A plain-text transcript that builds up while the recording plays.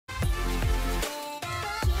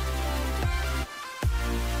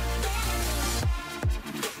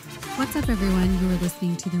What's up, everyone? You are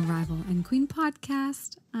listening to the Rival and Queen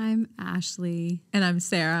podcast. I'm Ashley. And I'm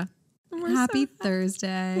Sarah. Happy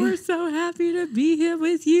Thursday. We're so happy to be here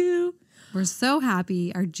with you. We're so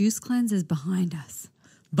happy our juice cleanse is behind us.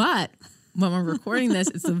 But when we're recording this,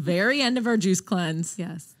 it's the very end of our juice cleanse.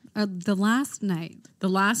 Yes. The last night. The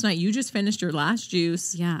last night. You just finished your last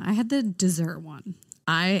juice. Yeah, I had the dessert one.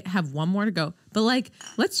 I have one more to go. But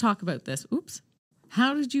let's talk about this. Oops.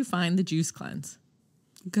 How did you find the juice cleanse?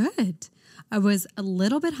 Good. I was a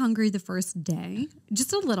little bit hungry the first day,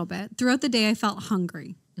 just a little bit. Throughout the day, I felt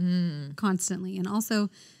hungry constantly. And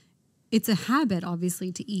also, it's a habit,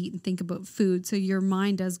 obviously, to eat and think about food. So your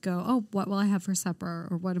mind does go, oh, what will I have for supper?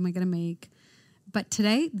 Or what am I going to make? But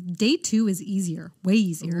today, day 2 is easier, way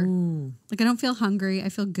easier. Ooh. I don't feel hungry. I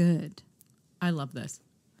feel good. I love this.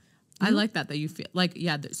 I like that you feel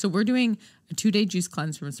so we're doing a 2-day juice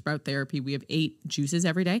cleanse from Sprout Therapy. We have 8 juices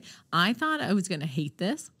every day. I thought I was going to hate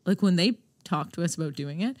this. When they talked to us about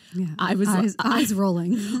doing it, I was eyes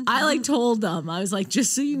rolling. I told them, I was like,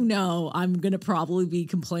 just so you know, I'm going to probably be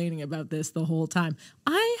complaining about this the whole time.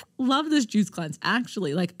 I love this juice cleanse.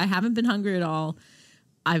 Actually, I haven't been hungry at all.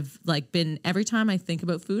 I've been, every time I think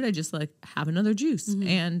about food, I just have another juice. Mm-hmm.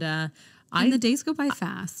 And the days go by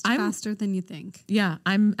faster than you think. Yeah,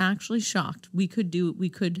 I'm actually shocked. We could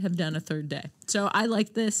have done a 3rd day. So I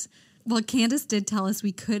like this. Well, Candace did tell us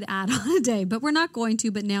we could add on a day, but we're not going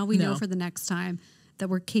to. But now we know for the next time that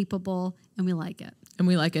we're capable and we like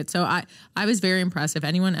it. So I was very impressed. If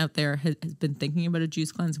anyone out there has been thinking about a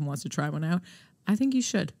juice cleanse and wants to try one out, I think you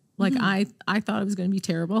should. I thought it was going to be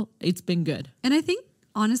terrible. It's been good. And I think,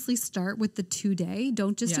 honestly, start with the 2-day.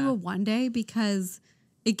 Don't just do a 1-day because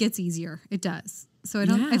it gets easier. It does. So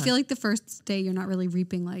I feel like the first day you're not really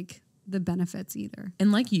reaping the benefits either.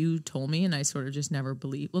 And you told me, and I sort of just never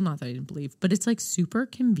believed. Well, not that I didn't believe, but it's super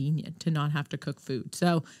convenient to not have to cook food.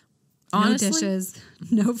 So honestly, no dishes,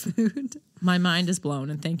 no food. My mind is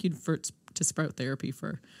blown. And thank you to Sprout Therapy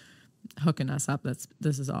for hooking us up.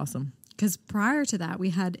 This is awesome. Because prior to that,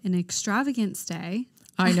 we had an extravagant stay.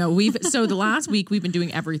 I know. So the last week we've been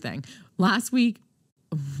doing everything. Last week,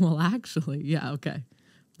 okay.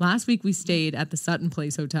 Last week we stayed at the Sutton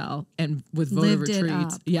Place Hotel and with Voda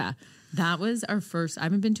Retreats. Yeah. That was our first. I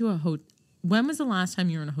haven't been to a hotel. When was the last time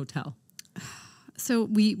you were in a hotel? So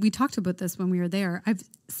we talked about this when we were there. I've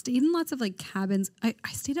stayed in lots of cabins. I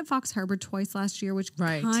stayed at Fox Harbor twice last year, which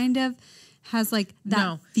kind of has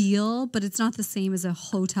that feel, but it's not the same as a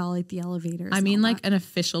hotel, the elevators. I mean an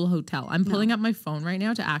official hotel. I'm pulling up my phone right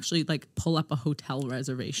now to actually pull up a hotel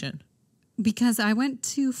reservation. Because I went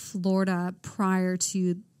to Florida prior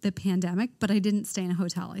to the pandemic, but I didn't stay in a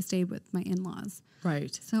hotel. I stayed with my in-laws.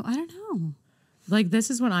 Right. So I don't know. This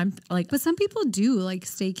is what I'm But some people do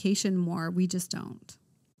staycation more. We just don't.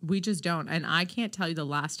 And I can't tell you the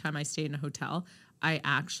last time I stayed in a hotel. I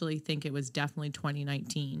actually think it was definitely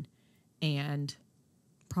 2019. And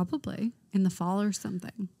probably in the fall or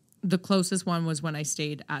something. The closest one was when I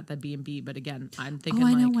stayed at the B&B. But again, I'm thinking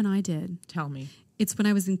I know when I did. Tell me. It's when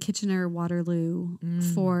I was in Kitchener-Waterloo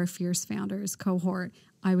for Fierce Founders cohort.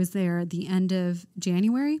 I was there at the end of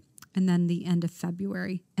January and then the end of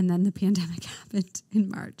February. And then the pandemic happened in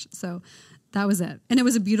March. So that was it. And it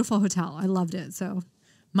was a beautiful hotel. I loved it. So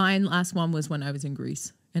my last one was when I was in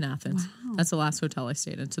Greece, in Athens. Wow. That's the last hotel I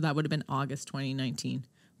stayed in. So that would have been August 2019.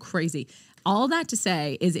 Crazy. All that to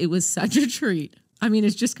say is it was such a treat. I mean,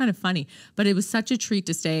 it's just kind of funny, but it was such a treat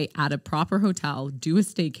to stay at a proper hotel, do a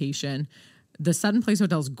staycation. The Sutton Place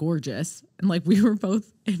Hotel is gorgeous. And we were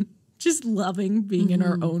both just loving being in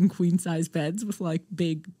our own queen size beds with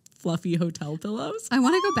big fluffy hotel pillows. I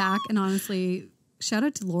want to go back and honestly shout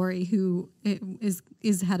out to Lori, who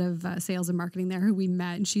is head of sales and marketing there, who we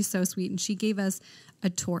met, and she's so sweet. And she gave us a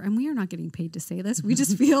tour, and we are not getting paid to say this. We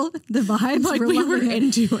just feel the vibes. We were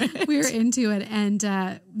into it. We were into it.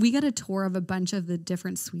 And we got a tour of a bunch of the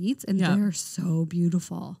different suites, and they're so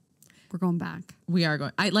beautiful. We're going back. We are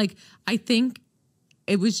going. I think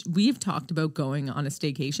we've talked about going on a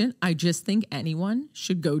staycation. I just think anyone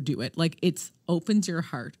should go do it. It opens your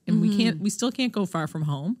heart, and we still can't go far from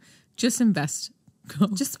home. Just invest. Go.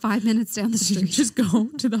 Just 5 minutes down the street. Just go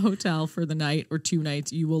to the hotel for the night or 2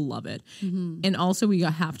 nights. You will love it. And also we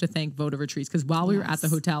have to thank Voda Retreats, because while we were at the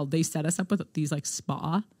hotel, they set us up with these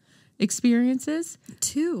spa experiences.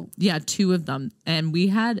 2. Yeah, 2 of them. And we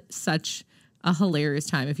had such a hilarious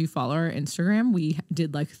time. If you follow our Instagram, we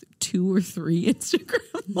did like 2 or 3 Instagram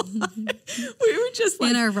lives. We were just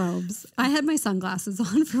like in our robes. I had my sunglasses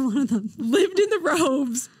on for one of them. Lived in the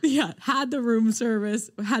robes. Yeah. Had the room service,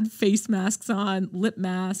 had face masks on, lip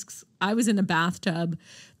masks. I was in a bathtub.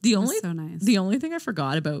 So nice. The only thing I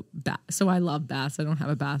forgot about so I love baths. I don't have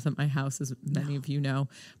a bath at my house, as many of you know.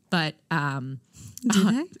 But do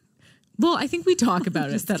they? Well, I think we talk about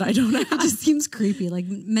it that I don't have. It just seems creepy. Like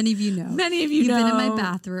many of you know. Many of you You've know. been in my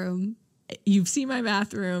bathroom. You've seen my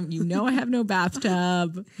bathroom. You know I have no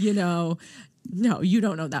bathtub. You know. No, you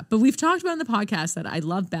don't know that. But we've talked about in the podcast that I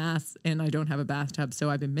love baths and I don't have a bathtub, so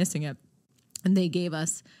I've been missing it. And they gave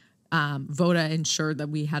us Voda ensured that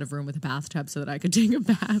we had a room with a bathtub so that I could take a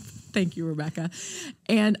bath. Thank you, Rebecca.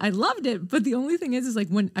 And I loved it. But the only thing is like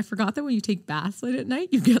when I forgot that when you take baths late at night,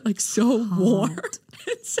 you get like so warm.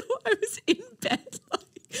 And so I was in bed. Like,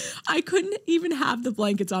 I couldn't even have the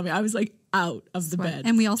blankets on me. I was like out of the bed.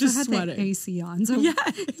 And we also just had sweating. the AC on. So yes.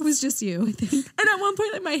 It was just you, I think. And at one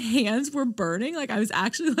point, like my hands were burning. Like I was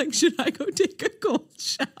actually like, should I go take a cold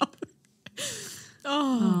shower?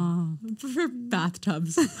 Oh, for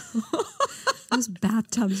bathtubs. Those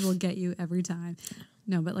bathtubs will get you every time.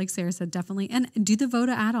 No, but like Sarah said, definitely. And do the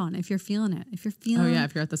Voda add-on if you're feeling it. If you're feeling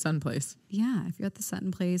if you're at the Sun Place. Yeah, if you're at the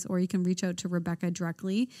Sutton Place, or you can reach out to Rebecca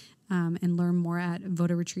directly and learn more at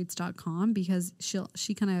vodaretreats.com, because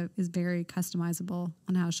she kind of is very customizable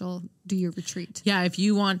on how she'll do your retreat. Yeah, if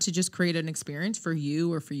you want to just create an experience for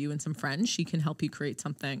you or for you and some friends, she can help you create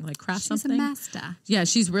something, like craft something. She's a master. Yeah,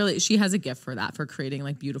 she has a gift for that, for creating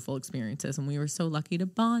like beautiful experiences. And we were so lucky to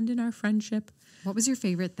bond in our friendship. What was your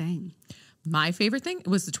favorite thing? My favorite thing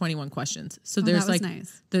was the 21 questions. So there's like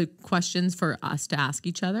nice. The questions for us to ask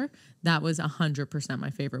each other. That was 100% my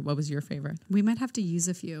favorite. What was your favorite? We might have to use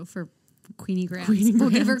a few for Queenie Grants. Queenie We'll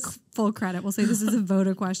give her Grants. full credit. We'll say this is a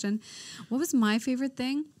Voda question. What was my favorite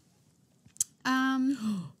thing? I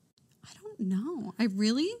don't know. I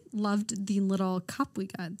really loved the little cup we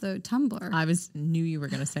got, the tumbler. Knew you were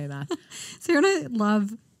going to say that. Sarah and I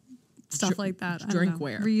love stuff like that.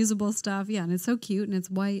 Drinkware. Reusable stuff. Yeah, and it's so cute and it's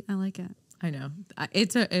white. I like it. I know.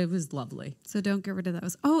 It was lovely. So don't get rid of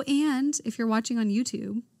those. Oh, and if you're watching on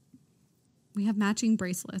YouTube, we have matching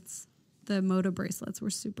bracelets. The Moda bracelets were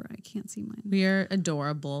super. I can't see mine. We are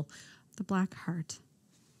adorable. The black heart.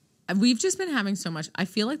 We've just been having so much. I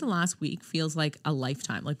feel like the last week feels like a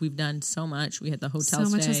lifetime. Like we've done so much. We had the hotel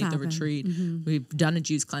stay, the retreat. Mm-hmm. We've done a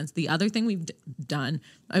juice cleanse. The other thing we've done,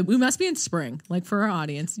 we must be in spring, like for our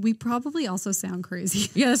audience. We probably also sound crazy.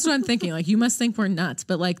 Yeah, that's what I'm thinking. Like you must think we're nuts.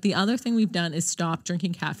 But like the other thing we've done is stop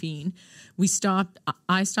drinking caffeine.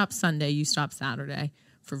 I stopped Sunday. You stopped Saturday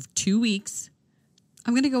for 2 weeks.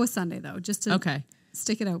 I'm going to go with Sunday though, just to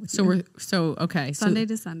stick it out with you. Sunday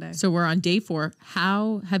to Sunday. So we're on day 4.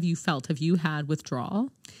 How have you felt? Have you had withdrawal?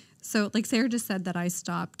 So like Sarah just said that I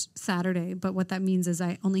stopped Saturday, but what that means is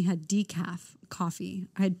I only had decaf coffee.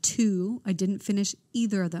 I had 2. I didn't finish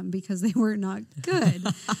either of them because they were not good.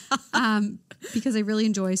 Because I really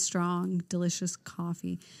enjoy strong, delicious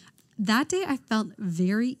coffee. That day I felt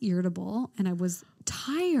very irritable and I was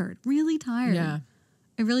tired, really tired. Yeah.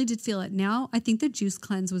 I really did feel it. Now, I think the juice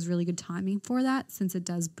cleanse was really good timing for that, since it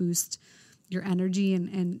does boost your energy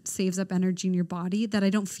and saves up energy in your body, that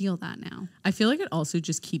I don't feel that now. I feel like it also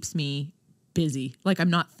just keeps me busy. Like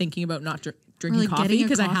I'm not thinking about not drinking like coffee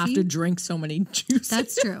because I have to drink so many juices.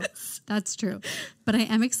 That's true. That's true. But I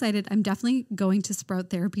am excited. I'm definitely going to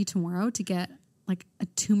Sprout Therapy tomorrow to get like a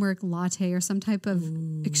turmeric latte or some type of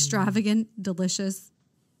extravagant, delicious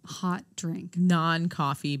hot drink,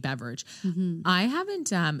 non-coffee beverage. Mm-hmm. I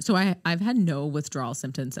haven't I've had no withdrawal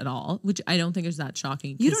symptoms at all, which I don't think is that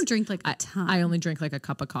shocking. You don't drink like a ton. I only drink like a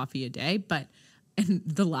cup of coffee a day, but and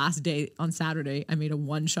the last day on Saturday I made a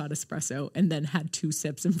 1-shot espresso and then had 2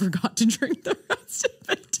 sips and forgot to drink the rest of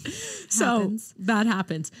it. So that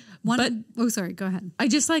happens. Sorry, go ahead.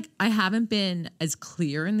 I haven't been as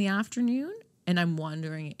clear in the afternoon, and I'm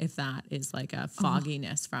wondering if that is like a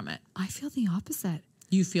fogginess from it. I feel the opposite.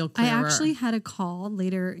 You feel clearer. I actually had a call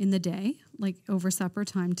later in the day, like over supper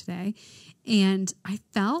time today, and I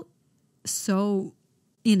felt so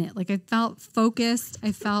in it. Like I felt focused.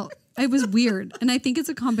 It was weird. And I think it's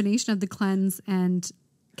a combination of the cleanse and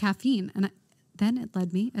caffeine. And then it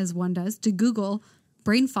led me, as one does, to Google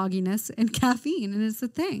brain fogginess and caffeine. And it's a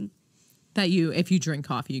thing. That if you drink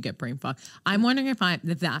coffee, you get brain fog. I'm wondering if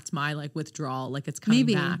that's my like withdrawal, like it's coming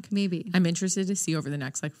back. Maybe. I'm interested to see over the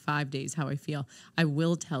next like 5 days how I feel. I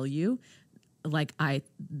will tell you, like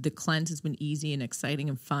the cleanse has been easy and exciting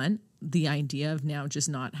and fun. The idea of now just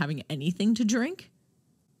not having anything to drink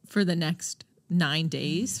for the next 9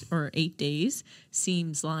 days or 8 days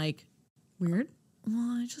seems like Weird.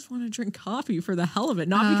 Well, I just want to drink coffee for the hell of it.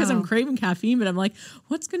 Not because I'm craving caffeine, but I'm like,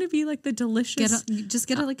 what's going to be like the delicious... Get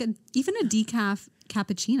even a decaf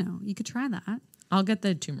cappuccino. You could try that. I'll get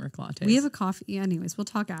the turmeric latte. We have a coffee. Anyways, we'll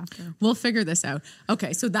talk after. We'll figure this out.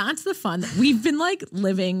 Okay, so that's the fun. We've been like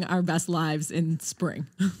living our best lives in spring,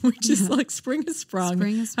 which is like spring has sprung.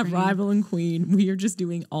 Spring is spring. Arrival and Queen. We are just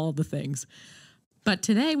doing all the things. But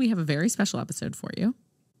today we have a very special episode for you.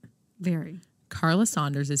 Very. Carla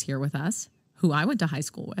Saunders is here with us, who I went to high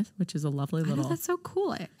school with, which is a lovely little... I know, that's so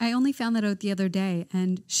cool. I only found that out the other day,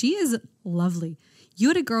 and she is lovely. You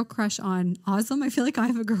had a girl crush on Oslam. I feel like I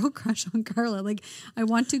have a girl crush on Carla. Like, I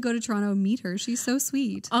want to go to Toronto and meet her. She's so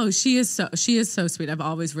sweet. Oh, she is so sweet. I've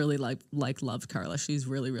always really loved Carla. She's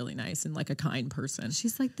really, really nice and like a kind person.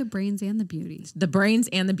 She's like the brains and the beauty. The brains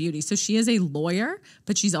and the beauty. So she is a lawyer,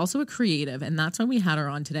 but she's also a creative. And that's why we had her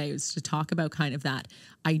on today, was to talk about kind of that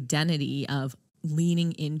identity of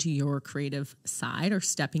leaning into your creative side or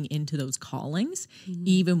stepping into those callings,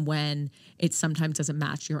 even when it sometimes doesn't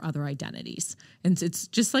match your other identities. And it's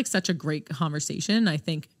just like such a great conversation. I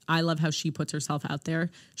think I love how she puts herself out there.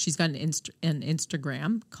 She's got an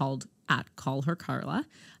Instagram called @CallHerCarla.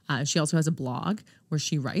 She also has a blog where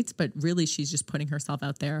she writes, but really she's just putting herself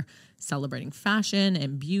out there, celebrating fashion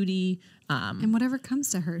and beauty. And whatever comes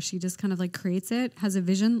to her, she just kind of like creates it, has a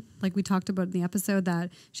vision. Like we talked about in the episode, that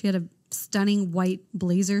she had a stunning white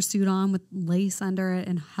blazer suit on with lace under it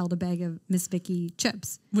and held a bag of Miss Vicky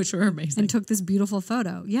chips, which were amazing, and took this beautiful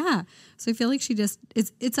photo. Yeah. So I feel like she just,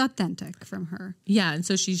 it's authentic from her. Yeah. And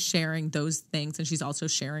so she's sharing those things, and she's also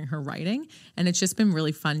sharing her writing. And it's just been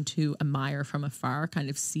really fun to admire from afar, kind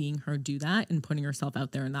of seeing her do that and putting herself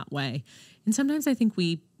out there in that way. And sometimes I think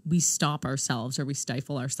we stop ourselves, or we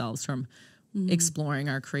stifle ourselves from exploring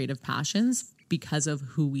our creative passions because of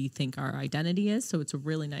who we think our identity is. So it's a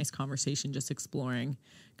really nice conversation, just exploring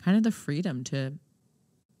kind of the freedom to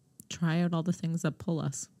try out all the things that pull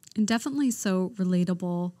us. And definitely so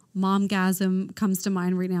relatable. Momgasm comes to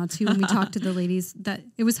mind right now too. When we talk to the ladies, that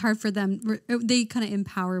it was hard for them. They kind of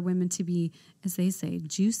empower women to be, as they say,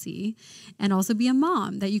 juicy, and also be a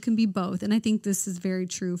mom, that you can be both. And I think this is very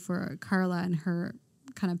true for Carla, and her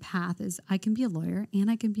kind of path is, I can be a lawyer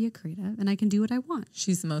and I can be a creative and I can do what I want.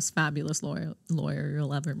 She's the most fabulous lawyer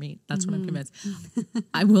you'll ever meet. That's what I'm convinced.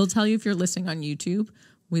 I will tell you, if you're listening on YouTube,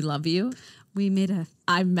 we love you.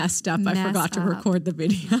 I messed up. I forgot to record the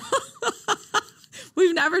video.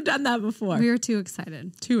 We've never done that before. We were too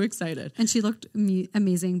excited. And she looked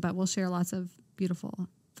amazing, but we'll share lots of beautiful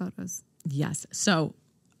photos. Yes. So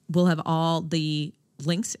we'll have all the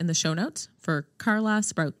links in the show notes for Carla,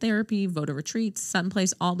 Sprout Therapy, Voda Retreats,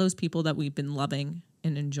 Sunplace, all those people that we've been loving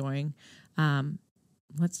and enjoying.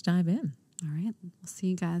 Let's dive in. All right. We'll see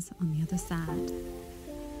you guys on the other side.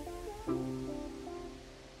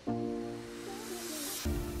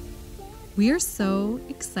 We are so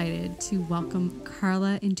excited to welcome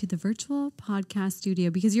Carla into the virtual podcast studio,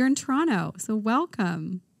 because you're in Toronto. So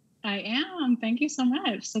welcome. I am. Thank you so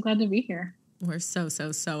much. So glad to be here. We're so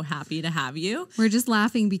happy to have you. We're just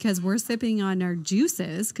laughing because we're sipping on our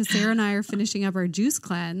juices, because Sarah and I are finishing up our juice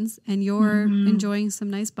cleanse, and you're enjoying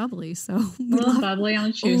some nice bubbly. So a little bubbly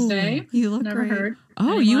on a Tuesday. Ooh, you look Never great. heard.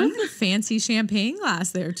 Oh, you have the fancy champagne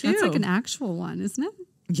glass there too. That's like an actual one, isn't it?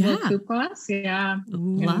 Yeah. Coupe glass. Yeah.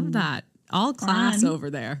 Love that. All class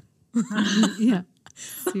over there. Yeah.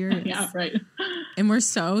 Serious. Yeah, right. And we're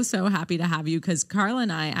so happy to have you, because Carla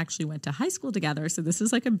and I actually went to high school together. So this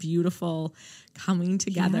is like a beautiful coming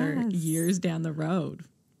together years down the road.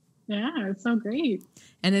 Yeah, it's so great.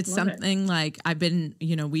 And it's something like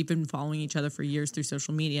we've been following each other for years through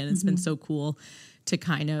social media, and it's been so cool to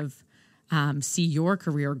kind of see your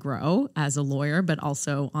career grow as a lawyer, but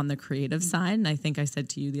also on the creative side. And I think I said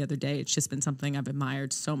to you the other day, it's just been something I've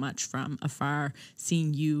admired so much from afar,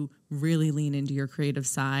 seeing you really lean into your creative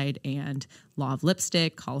side and Law of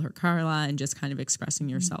Lipstick, Call Her Carla, and just kind of expressing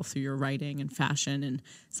yourself through your writing and fashion, and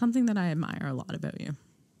something that I admire a lot about you.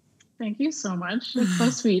 Thank you so much. It's so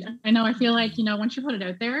sweet. I know. I feel like, once you put it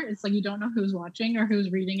out there, it's like you don't know who's watching or who's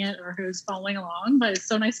reading it or who's following along, but it's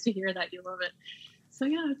so nice to hear that you love it. So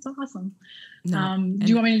yeah, it's awesome. Do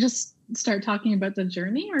you want me to just start talking about the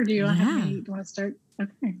journey, or do you want to start?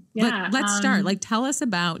 Okay. Yeah. Let's start. Like, tell us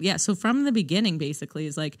about, so from the beginning, basically,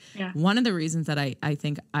 is like one of the reasons that I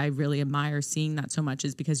think I really admire seeing that so much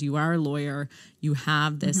is because you are a lawyer, you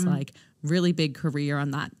have this like really big career on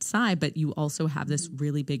that side, but you also have this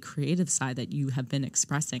really big creative side that you have been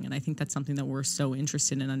expressing. And I think that's something that we're so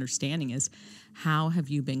interested in understanding, is how have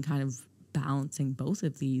you been kind of balancing both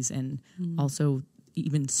of these, and also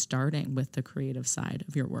even starting with the creative side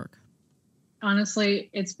of your work? honestly,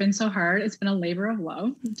 it's been so hard. It's been a labor of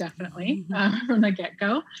love, definitely, from the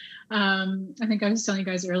get-go. I think I was telling you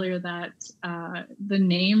guys earlier that the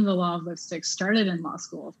name The Law of Lipstick started in law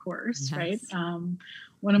school, of course, Yes. right?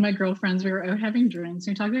 One of my girlfriends, we were out having drinks,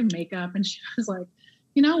 and we talked about makeup, and she was like,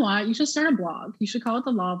 you know what? You should start a blog. You should call it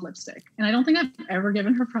The Law of Lipstick. And I don't think I've ever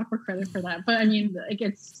given her proper credit for that. But I mean, like,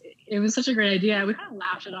 it was such a great idea. We kind of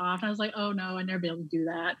laughed it off. And I was like, oh no, I'd never be able to do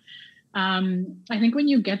that. I think when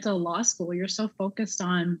you get to law school, you're so focused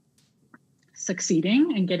on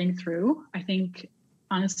succeeding and getting through. I think,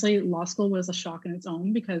 honestly, law school was a shock in its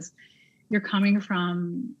own, because you're coming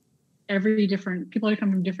from people are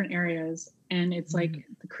coming from different areas, and it's like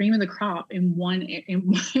the cream of the crop in one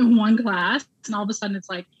class. And all of a sudden it's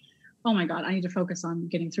like, oh my God, I need to focus on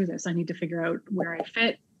getting through this. I need to figure out where I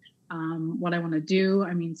fit, what I want to do.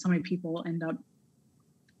 I mean, so many people end up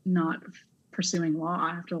not pursuing law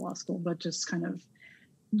after law school, but just kind of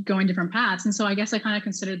going different paths. And so I guess I kind of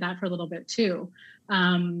considered that for a little bit too.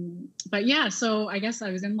 But yeah, so I guess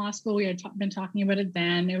I was in law school. We had been talking about it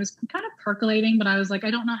then. It was kind of percolating, but I was like,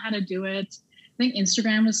 I don't know how to do it. I think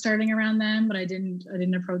Instagram was starting around then, but I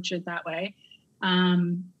didn't approach it that way.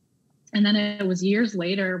 And then it was years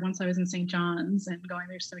later, once I was in St. John's and going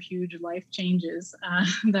through some huge life changes,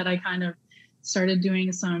 that I kind of started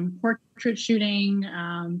doing some portrait shooting,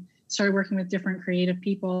 started working with different creative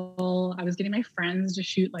people. I was getting my friends to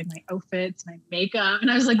shoot like my outfits, my makeup, and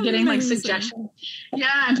I was like getting like suggestions.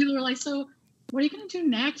 Yeah. And people were like, so what are you going to do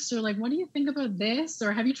next? Or like, what do you think about this?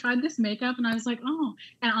 Or have you tried this makeup? And I was like, oh,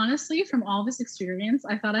 and honestly, from all this experience,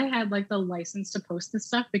 I thought I had like the license to post this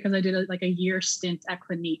stuff, because I did a year stint at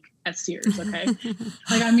Clinique at Sears. Okay.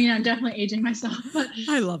 Like, I mean, I'm definitely aging myself, but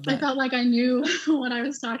I love that. I felt like I knew what I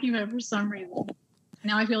was talking about for some reason.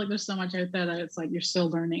 Now I feel like there's so much out there that it's like you're still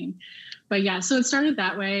learning. But yeah, so it started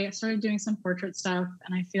that way. I started doing some portrait stuff,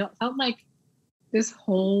 and I felt like this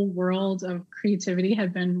whole world of creativity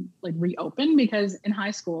had been like reopened, because in high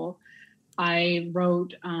school I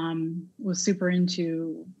wrote, was super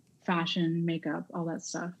into fashion, makeup, all that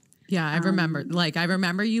stuff. Yeah, I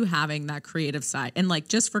remember you having that creative side. And like,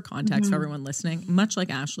 just for context for everyone listening, much like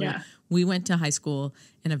Ashley, we went to high school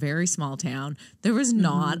in a very small town. There was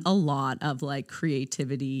not a lot of like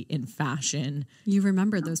creativity in fashion. You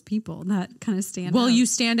remember those people that kind of stand out. Well, you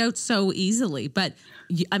stand out so easily, but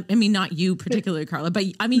I mean, not you particularly, Carla, but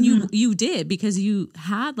I mean, you did, because you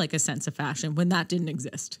had like a sense of fashion when that didn't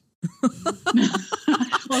exist.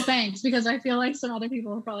 Well, thanks, because I feel like some other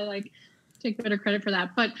people will probably like take a bit of credit for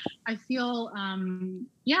that. But I feel,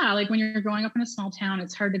 like when you're growing up in a small town,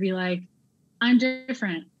 it's hard to be like, I'm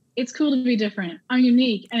different. It's cool to be different. I'm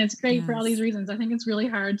unique. And it's great for all these reasons. I think it's really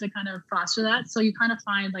hard to kind of foster that. So you kind of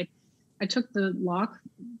find like, I took the law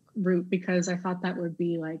route because I thought that would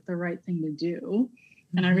be like the right thing to do.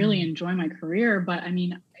 And I really enjoy my career. But I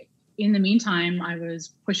mean, in the meantime, I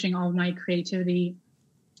was pushing all my creativity,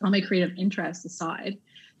 all my creative interests aside,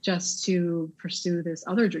 just to pursue this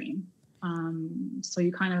other dream. So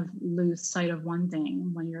you kind of lose sight of one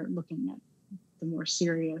thing when you're looking at the more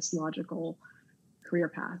serious, logical career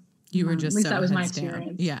path. You were just, at least so that was my heads down.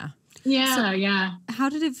 experience. Yeah. Yeah. How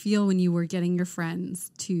did it feel when you were getting your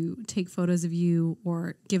friends to take photos of you,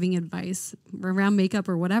 or giving advice around makeup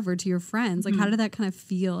or whatever to your friends? Like, how did that kind of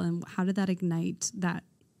feel, and how did that ignite that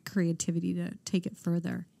creativity to take it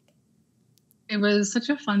further? It was such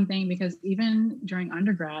a fun thing, because even during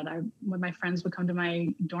undergrad, when my friends would come to my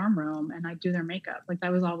dorm room and I'd do their makeup, like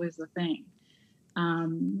that was always the thing. I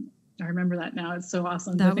remember that now. It's so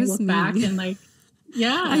awesome. That was look me. Back and like,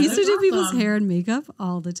 yeah. I used to do people's hair and makeup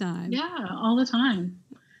all the time. Yeah, all the time.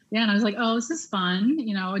 Yeah, and I was like, oh, this is fun.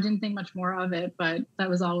 You know, I didn't think much more of it, but that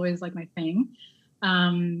was always like my thing.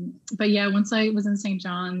 But yeah, once I was in St.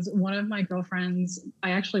 John's, one of my girlfriends,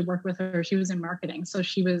 I actually worked with her. She was in marketing, so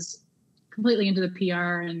she was completely into the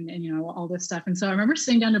PR and you know, all this stuff. And so I remember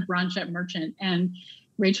sitting down to brunch at Merchant, and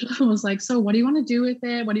Rachel was like, so what do you want to do with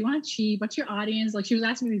it? What do you want to achieve? What's your audience? Like, she was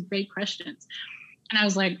asking me these great questions. And I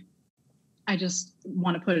was like, I just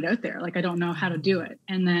want to put it out there. Like, I don't know how to do it.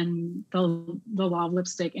 And then the Law of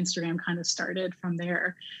Lipstick Instagram kind of started from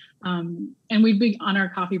there. And we'd be on our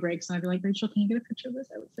coffee breaks, and I'd be like, Rachel, can you get a picture of this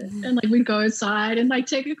outfit? And like, we'd go outside and like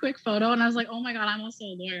take a quick photo. And I was like, oh my God, I'm also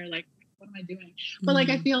a lawyer. Like, what am I doing? But like,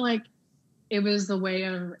 I feel like it was the way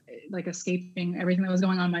of like escaping everything that was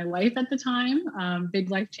going on in my life at the time.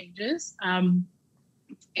 Big life changes. I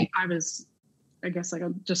guess like,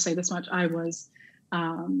 I'll just say this much. I was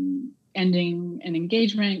ending an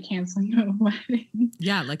engagement, canceling a wedding.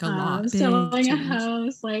 Yeah, like a lot. Selling a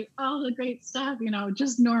house, like all the great stuff,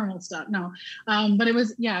 just normal stuff. No. But it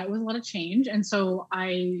was a lot of change. And so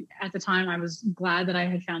at the time, I was glad that I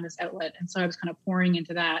had found this outlet. And so I was kind of pouring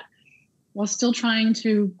into that while still trying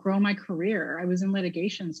to grow my career. I was in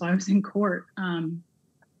litigation, so I was in court, all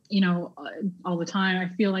the time. I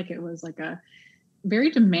feel like it was like a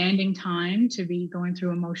very demanding time to be going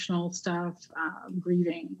through emotional stuff,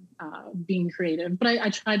 grieving, being creative. But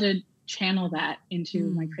I tried to channel that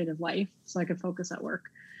into my creative life so I could focus at work.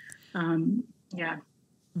 Yeah.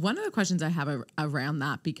 One of the questions I have around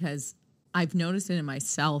that, because I've noticed it in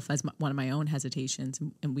myself as one of my own hesitations,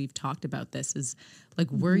 and we've talked about this, is like,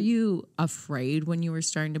 were you afraid when you were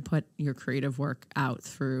starting to put your creative work out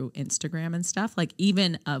through Instagram and stuff, like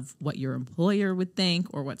even of what your employer would think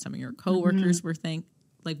or what some of your coworkers were think?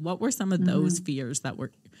 Like, what were some of those fears that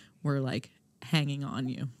were like hanging on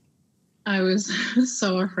you? I was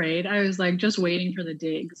so afraid. I was like just waiting for the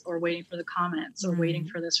digs or waiting for the comments or waiting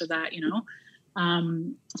for this or that,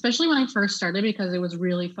 especially when I first started, because it was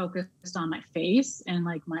really focused on my face and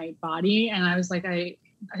like my body. And I was like, I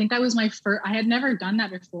think that was my first, I had never done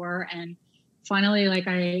that before. And finally, like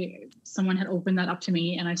someone had opened that up to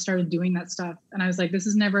me and I started doing that stuff. And I was like, this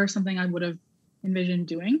is never something I would have envisioned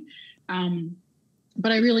doing.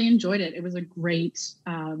 But I really enjoyed it. It was a great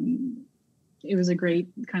kind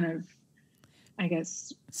of, I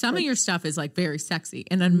guess. Some of your stuff is like very sexy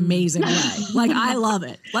in an amazing way. Like, I love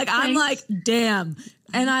it. Like, I'm like, damn.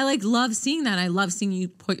 And I like love seeing that. I love seeing you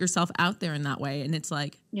put yourself out there in that way. And it's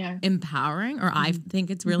like empowering, or I think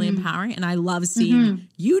it's really empowering. And I love seeing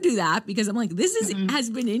you do that, because I'm like, this has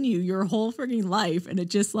been in you your whole freaking life. And it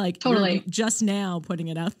just like, totally just now putting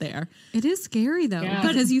it out there. It is scary though,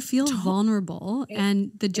 because you feel vulnerable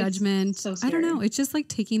and the judgment. So I don't know. It's just like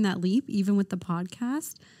taking that leap, even with the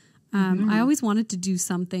podcast. I always wanted to do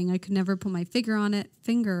something. I could never put my finger on it,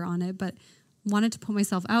 but wanted to put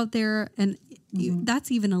myself out there. And that's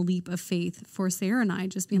even a leap of faith for Sarah and I,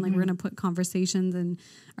 just being like, we're going to put conversations and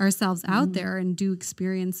ourselves out there and do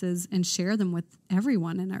experiences and share them with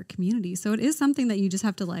everyone in our community. So it is something that you just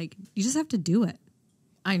have to do it.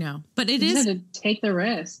 I know, but you have to take the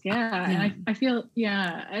risk. Yeah. And I feel,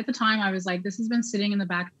 at the time I was like, this has been sitting in the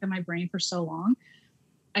back of my brain for so long.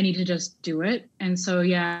 I need to just do it. And so,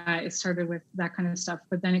 it started with that kind of stuff,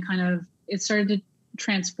 but then it started to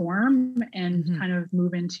transform and kind of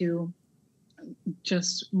move into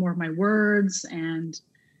just more of my words and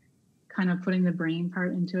kind of putting the brain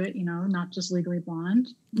part into it, not just Legally Blonde,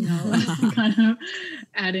 kind of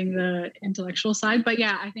adding the intellectual side. But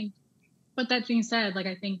but that being said, like,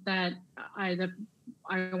 I think that I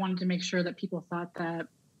wanted to make sure that people thought that,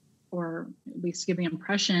 or at least give the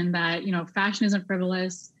impression that, fashion isn't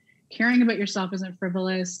frivolous, caring about yourself isn't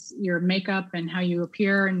frivolous, your makeup and how you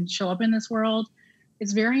appear and show up in this world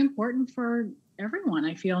is very important for everyone,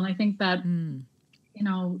 I feel. And I think that,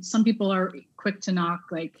 some people are quick to knock,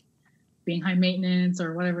 like, being high maintenance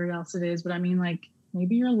or whatever else it is. But I mean, like,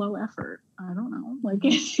 maybe you're low effort. I don't know. Like,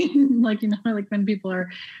 like when people are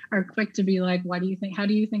quick to be like, how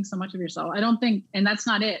do you think so much of yourself? I don't think, and that's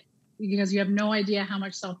not it. Because you have no idea how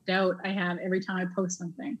much self-doubt I have every time I post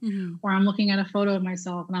something, or I'm looking at a photo of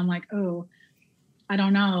myself and I'm like, oh, I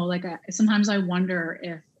don't know. Like, sometimes I wonder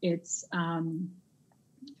if it's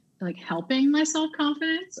like helping my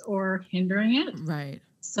self-confidence or hindering it. Right.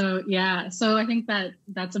 So, so I think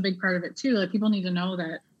that's a big part of it too. Like, people need to know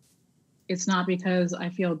that it's not because I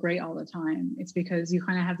feel great all the time. It's because you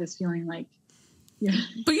kind of have this feeling like,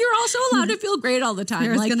 but you're also allowed to feel great all the time.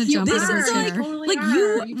 Sarah's gonna jump this over is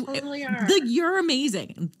here. You totally are. Like, you're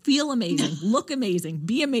amazing, feel amazing, look amazing,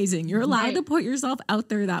 be amazing. You're allowed to put yourself out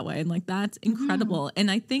there that way, and like, that's incredible.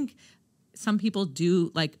 And I think some people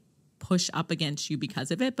do like push up against you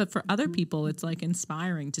because of it, but for other people, it's like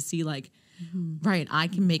inspiring to see like, right, I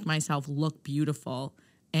can make myself look beautiful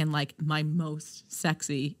and like my most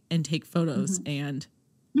sexy and take photos and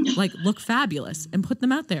like look fabulous and put them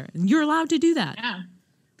out there, and you're allowed to do that.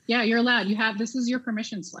 You're allowed. This is your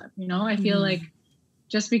permission slip. I feel like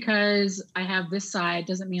just because I have this side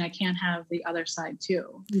doesn't mean I can't have the other side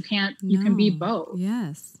too. You can be both.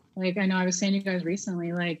 Yes. Like, I know I was saying to you guys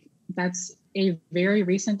recently, like, that's a very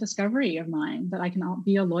recent discovery of mine, that I can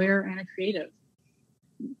be a lawyer and a creative.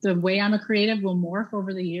 The way I'm a creative will morph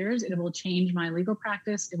over the years. It will change my legal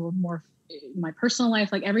practice. It will morph my personal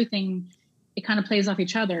life, like everything. It kind of plays off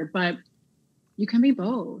each other, but you can be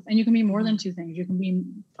both, and you can be more than two things. You can be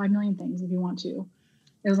 5 million things if you want to,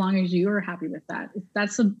 as long as you are happy with that.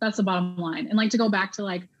 That's the bottom line. And like, to go back to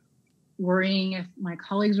like worrying if my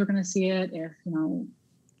colleagues were going to see it, if,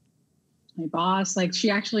 my boss, like she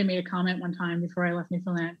actually made a comment one time before I left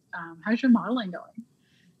Newfoundland, how's your modeling going?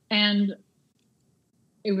 And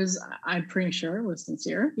it was, I'm pretty sure it was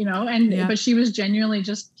sincere, you know, and, but she was genuinely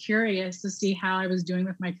just curious to see how I was doing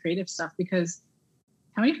with my creative stuff, because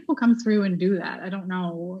how many people come through and do that? I don't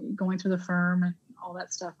know, going through the firm and all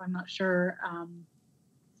that stuff. I'm not sure.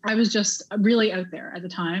 I was just really out there at the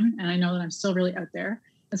time. And I know that I'm still really out there.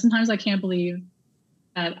 And sometimes I can't believe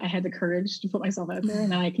that I had the courage to put myself out there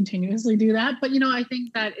and that I continuously do that. But, you know, I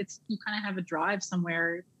think that you kind of have a drive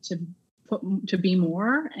somewhere to be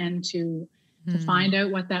more and to find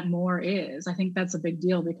out what that more is. I think that's a big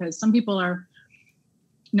deal, because some people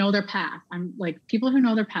know their path. I'm like, people who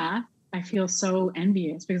know their path, I feel so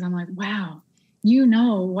envious, because I'm like, wow, you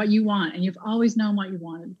know what you want and you've always known what you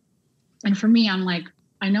wanted. And for me, I'm like,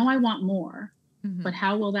 I know I want more, but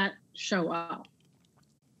how will that show up?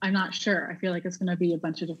 I'm not sure. I feel like it's going to be a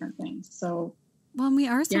bunch of different things. So, well, and we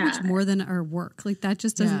are so much more than our work. Like that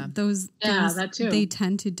just doesn't, those things, that too. They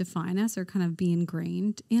tend to define us or kind of be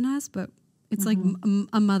ingrained in us, but it's like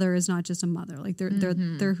a mother is not just a mother. Like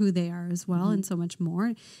they're who they are as well, and so much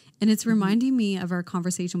more. And it's reminding me of our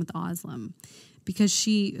conversation with Oslam, because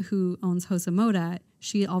she, who owns Hosa Moda,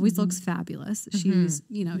 she always looks fabulous. She's,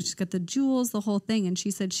 you know, she's got the jewels, the whole thing. And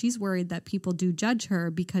she said she's worried that people do judge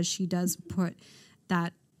her because she does put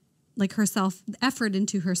that, like, herself, effort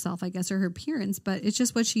into herself, I guess, or her appearance, but it's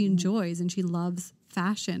just what she enjoys, and she loves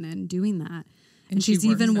fashion and doing that. And she's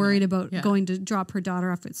even worried about going to drop her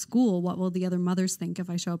daughter off at school. What will the other mothers think if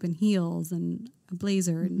I show up in heels and a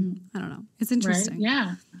blazer? And I don't know. It's interesting. Right?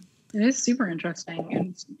 Yeah. It is super interesting.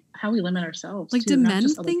 And how we limit ourselves. Like, too, do not men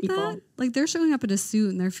just other think people. that? Like, they're showing up in a suit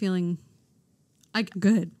and they're feeling like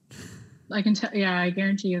good. I can tell. Yeah, I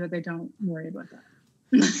guarantee you that they don't worry about that.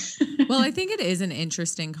 Well, I think it is an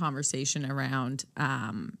interesting conversation around,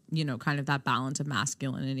 you know, kind of that balance of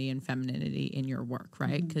masculinity and femininity in your work,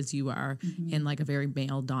 right? Because you are in like a very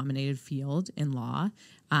male-dominated field in law,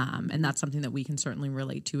 and that's something that we can certainly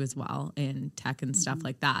relate to as well in tech and stuff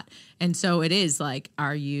like that. And so it is like,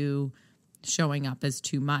 are you showing up as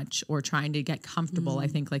too much or trying to get comfortable? I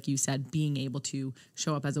think, like you said, being able to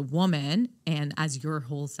show up as a woman and as your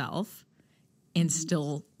whole self and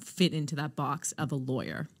still fit into that box of a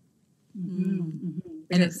lawyer. And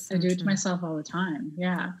it's I do it to myself all the time.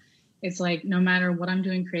 Yeah. It's like, no matter what I'm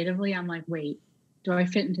doing creatively, I'm like, wait, do I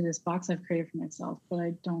fit into this box I've created for myself? But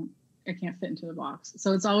I can't fit into the box.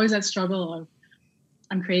 So it's always that struggle of,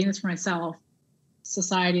 I'm creating this for myself.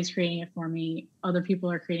 Society's creating it for me. Other people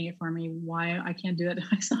are creating it for me. Why I can't do that to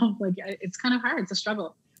myself? Like, it's kind of hard. It's a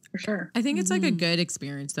struggle. For sure. I think it's like a good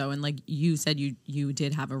experience though. And like you said, you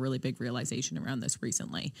did have a really big realization around this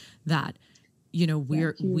recently that, you know,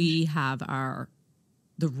 we have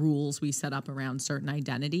the rules we set up around certain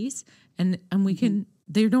identities and we can,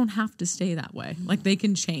 they don't have to stay that way. Like they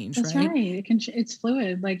can change, That's right? It can, it's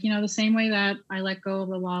fluid. Like, you know, the same way that I let go of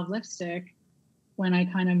the law of lipstick when I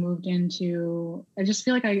kind of moved into, I just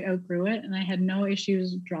feel like I outgrew it and I had no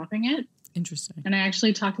issues dropping it. Interesting. And I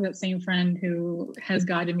actually talked to that same friend who has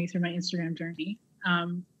guided me through my Instagram journey.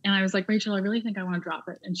 And I was like, Rachel, I really think I want to drop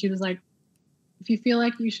it. And she was like, if you feel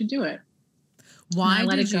like you should do it. Why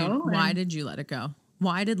did you let it go?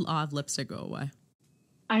 Why did law of lipstick go away?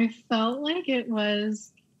 I felt like it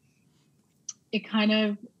kind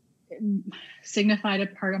of signified a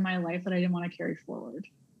part of my life that I didn't want to carry forward.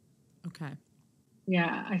 Okay.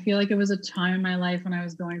 Yeah, I feel like it was a time in my life when I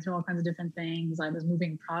was going through all kinds of different things. I was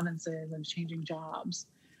moving provinces, I was changing jobs.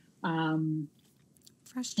 I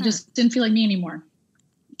just didn't feel like me anymore.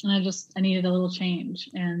 And I needed a little change.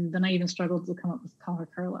 And then I even struggled to come up with Call Her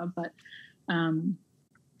Carla, but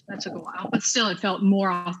that took a while. But still, it felt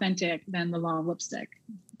more authentic than the law of lipstick.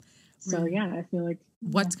 So yeah, I feel like.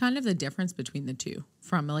 What's kind of the difference between the two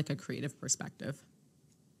from like a creative perspective?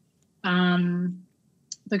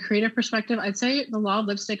 The creative perspective, I'd say the law of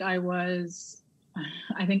lipstick, I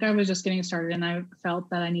think I was just getting started and I felt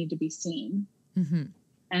that I need to be seen.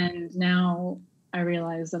 And now I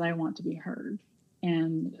realize that I want to be heard.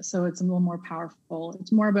 And so it's a little more powerful.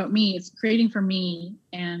 It's more about me. It's creating for me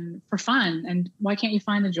and for fun. And why can't you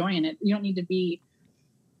find the joy in it? You don't need to be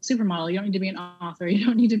a supermodel. You don't need to be an author. You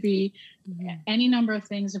don't need to be any number of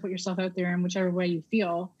things to put yourself out there in whichever way you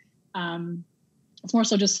feel. It's more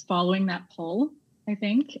so just following that pull, I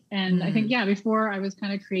think. And I think, before I was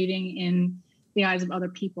kind of creating in the eyes of other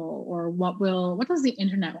people or what does the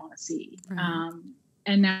internet want to see? Right.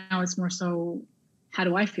 And now it's more so, how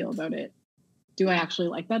do I feel about it? Do I actually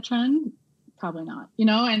like that trend? Probably not, you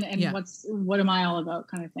know, and what am I all about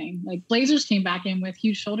kind of thing? Like blazers came back in with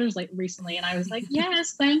huge shoulders like recently. And I was like,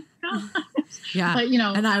 yes, thank God. Yeah. But, you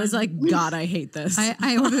know. And I was like, God, I hate this.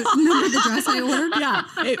 I ordered, remember the dress I ordered? Yeah.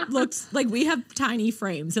 It looks like we have tiny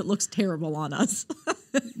frames. It looks terrible on us.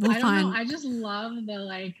 We'll I don't find know. I just love the,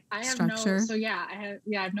 like, I have structure. I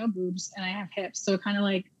have no boobs and I have hips. So it kind of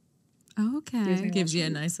like Okay. Gives you a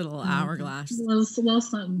nice little hourglass. little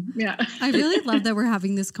something. Yeah. I really love that we're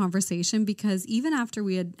having this conversation because even after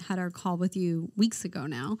we had our call with you weeks ago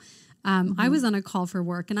now, I was on a call for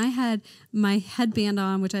work and I had my headband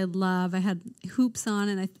on, which I love. I had hoops on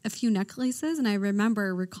and a few necklaces. And I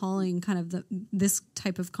remember recalling kind of this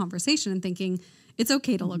type of conversation and thinking, it's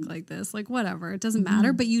okay to look like this, like whatever, it doesn't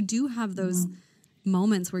matter. But you do have those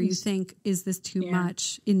moments where you think, is this too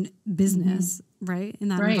much in business, right? In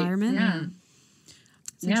that environment? Yeah.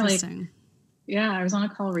 It's interesting. I was on a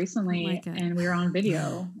call recently like it. and we were on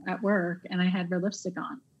video at work and I had red lipstick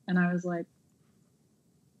on and I was like,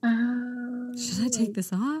 should I take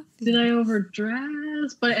this off? Did I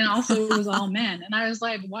overdress? And also it was all men. And I was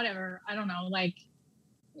like, whatever, I don't know. Like,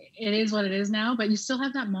 it is what it is now, but you still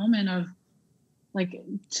have that moment of like,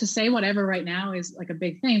 to say whatever right now is like a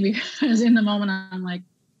big thing because in the moment I'm like,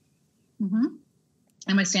 am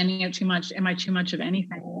I standing out too much? Am I too much of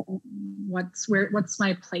anything? What's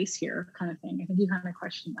my place here kind of thing? I think you kind of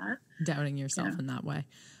question that. Doubting yourself in that way.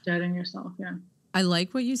 Doubting yourself. Yeah. I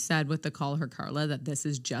like what you said with the Call Her Carla, that this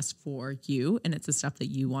is just for you and it's the stuff that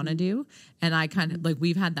you want to do. And I kind of like,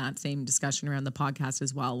 we've had that same discussion around the podcast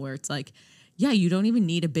as well, where it's like, yeah, you don't even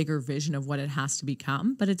need a bigger vision of what it has to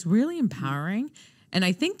become, but it's really empowering. And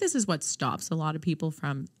I think this is what stops a lot of people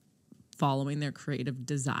from following their creative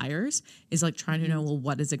desires, is like trying to know, well,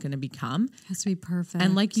 what is it going to become? It has to be perfect.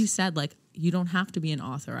 And like you said, like, you don't have to be an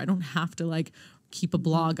author. I don't have to like keep a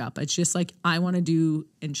blog up. It's just like, I want to do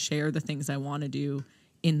and share the things I want to do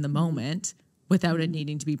in the moment without it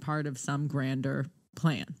needing to be part of some grander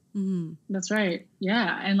plan. That's right.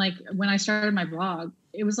 Yeah. And like when I started my blog,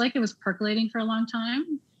 it was like it was percolating for a long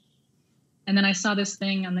time. And then I saw this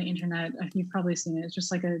thing on the internet. You've probably seen it. It's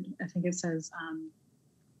just like I think it says,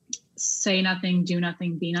 say nothing, do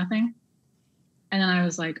nothing, be nothing. And then I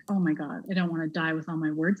was like, oh my God, I don't want to die with all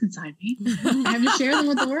my words inside me. I have to share them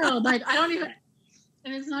with the world. Like,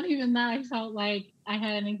 and it's not even that I felt like I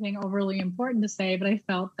had anything overly important to say, but I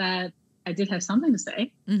felt that I did have something to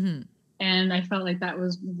say. And I felt like that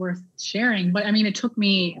was worth sharing. But I mean, it took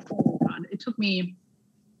me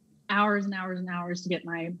hours and hours and hours to get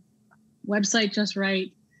my website just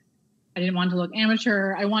right. I didn't want to look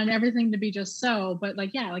amateur. I wanted everything to be just so, but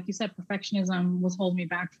like, yeah, like you said, perfectionism was holding me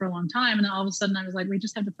back for a long time. And then all of a sudden I was like, we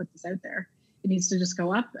just have to put this out there. It needs to just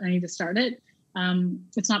go up and I need to start it.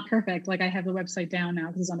 It's not perfect. Like I have the website down now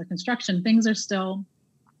because it's under construction. Things are still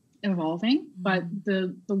evolving, but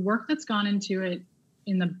the work that's gone into it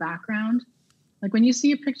in the background, like when you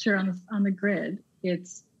see a picture on the grid,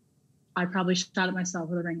 I probably shot it myself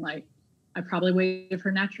with a ring light. I probably waited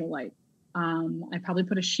for natural light. I probably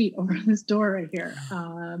put a sheet over this door right here.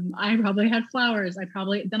 I probably had flowers.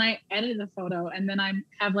 Then I edited the photo and then I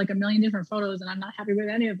have like a million different photos and I'm not happy with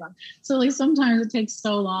any of them. So like sometimes it takes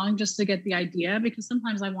so long just to get the idea, because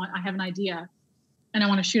sometimes I have an idea and I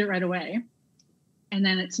want to shoot it right away. And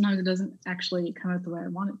then sometimes it doesn't actually come out the way I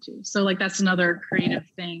want it to. So like, that's another creative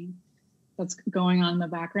thing that's going on in the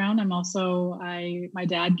background. I'm also, my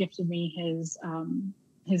dad gifted me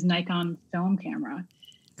his Nikon film camera.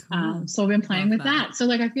 Cool. So I've been playing with that. So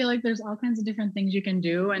like, I feel like there's all kinds of different things you can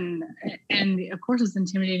do. And of course it's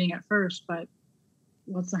intimidating at first, but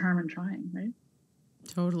what's the harm in trying, right?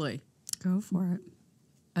 Totally. Go for it.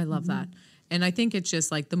 I love that. And I think it's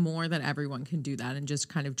just like the more that everyone can do that and just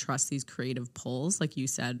kind of trust these creative pulls, like you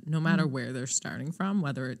said, no matter where they're starting from,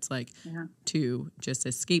 whether it's like to just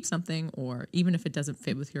escape something or even if it doesn't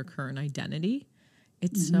fit with your current identity.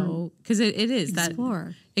 It's so, because it is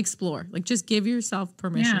explore, like just give yourself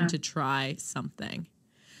permission to try something.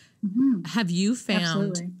 Have you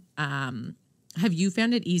found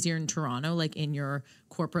it easier in Toronto, like in your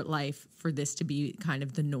corporate life, for this to be kind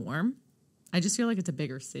of the norm? I just feel like it's a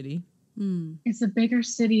bigger city. It's a bigger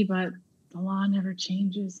city, but the law never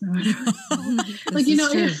changes. No matter like, do you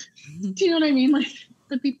know what I mean? Like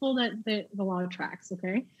the people that the law tracks.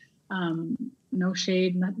 Okay. No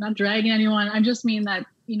shade, not dragging anyone. I just mean that,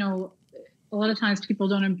 a lot of times people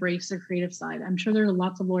don't embrace their creative side. I'm sure there are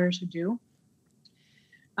lots of lawyers who do.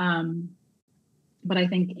 But I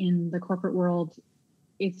think in the corporate world,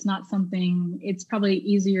 it's not something, it's probably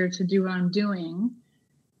easier to do what I'm doing.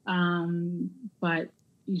 But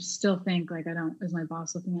you still think like, is my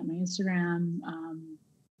boss looking at my Instagram?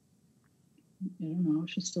 I don't know,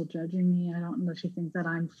 she's still judging me. I don't know if she thinks that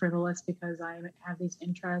I'm frivolous because I have these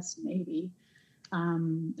interests, maybe.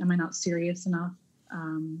 Am I not serious enough?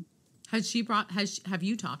 Have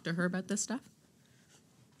you talked to her about this stuff?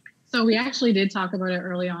 So we actually did talk about it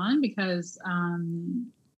early on because I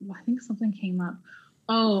think something came up.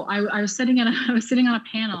 Oh, I was sitting on a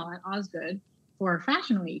panel at Osgood for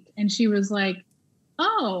Fashion Week, and she was like,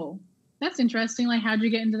 "Oh, that's interesting. Like, how'd you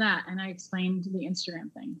get into that?" And I explained the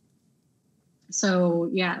Instagram thing. So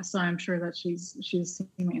yeah, so I'm sure that she's seen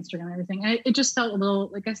my Instagram and everything. It just felt a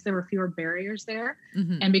little, I guess there were fewer barriers there,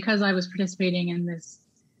 and because I was participating in this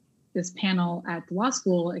panel at the law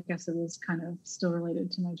school, I guess it was kind of still related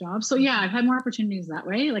to my job. So yeah, I've had more opportunities that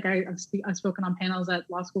way. Like I've spoken on panels at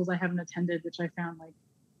law schools I haven't attended, which I found like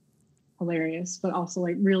hilarious, but also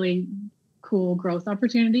like really cool growth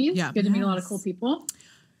opportunities. Yeah. Get to meet a lot of cool people.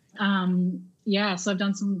 Yeah, so I've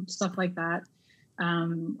done some stuff like that.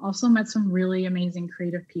 Also met some really amazing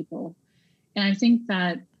creative people. And I think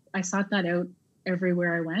that I sought that out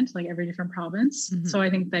everywhere I went, like every different province. So I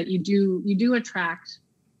think that you do attract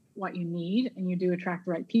what you need, and you do attract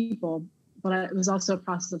the right people, but it was also a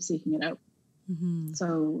process of seeking it out.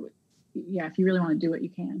 So yeah, if you really want to do it, you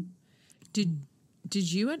can.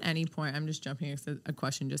 Did you at any point, I'm just jumping if a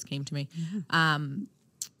question just came to me.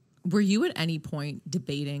 Were you at any point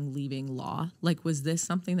debating leaving law? Like, was this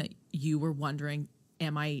something that you were wondering,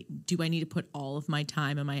 do I need to put all of my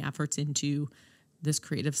time and my efforts into this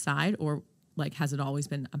creative side, or like, has it always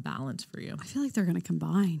been a balance for you? I feel like they're going to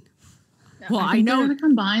combine. Well, I know they're going to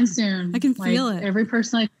combine soon. I can feel it. Every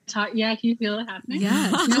person I talk, can you feel it happening? Yeah,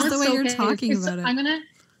 just the way you're talking about it.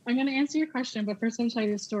 I'm gonna answer your question, but first I'm gonna tell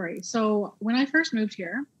you the story. So when I first moved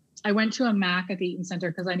here, I went to a MAC at the Eaton Center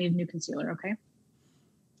because I needed a new concealer. Okay,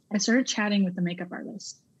 I started chatting with the makeup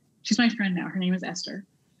artist. She's my friend now. Her name is Esther.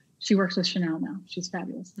 She works with Chanel now. She's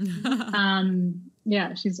fabulous.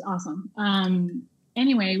 Yeah, she's awesome.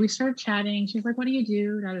 Anyway, we started chatting. She's like, "What do you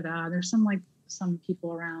do?" Da da da. There's some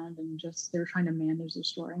people around, and just they were trying to manage the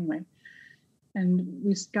store anyway. And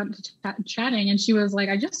we got to chatting, and she was like,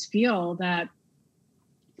 "I just feel that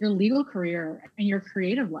your legal career and your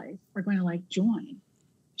creative life are going to like join."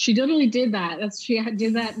 She literally did that. She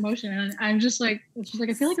did that motion, and I'm just like, she's like,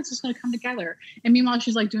 "I feel like it's just going to come together." And meanwhile,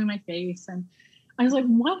 she's like doing my face, and I was like,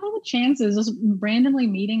 "What are the chances of just randomly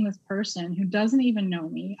meeting this person who doesn't even know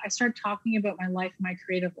me?" I start talking about my life, my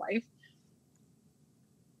creative life.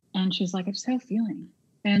 And she's like, "I just have a feeling."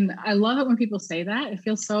 And I love it when people say that. It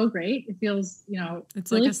feels so great. It feels,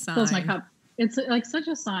 it's really like a sign. Fills my cup. It's like such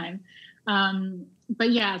a sign.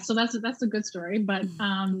 But yeah, so that's a good story. But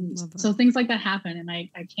so things like that happen, and I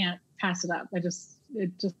can't pass it up. It just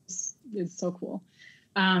is so cool.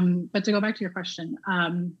 But to go back to your question,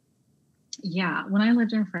 yeah, when I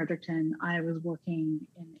lived in Fredericton, I was working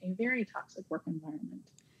in a very toxic work environment.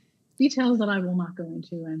 Details that I will not go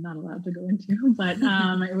into and not allowed to go into, but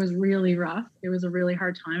it was really rough. It was a really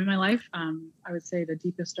hard time in my life. I would say the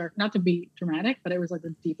deepest dark, not to be dramatic, but it was like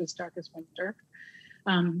the deepest, darkest winter.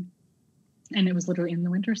 And it was literally in the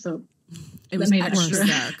winter, so it was extra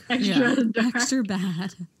dark. Extra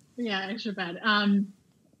bad. Yeah, extra bad.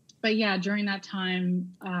 But yeah, during that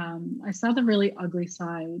time, I saw the really ugly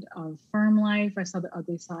side of firm life. I saw the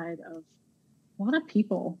ugly side of a lot of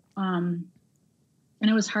people. And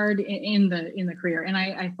it was hard in the career. And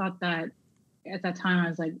I thought that at that time, I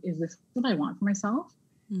was like, is this what I want for myself?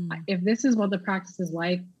 If this is what the practice is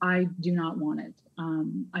like, I do not want it.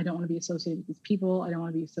 I don't want to be associated with these people. I don't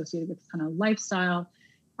want to be associated with this kind of lifestyle.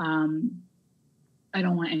 I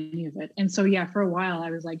don't want any of it. And so, yeah, for a while I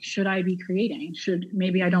was like, should I be creating?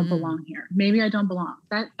 Maybe I don't belong here. Maybe I don't belong.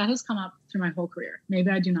 That has come up through my whole career. Maybe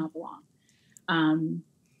I do not belong.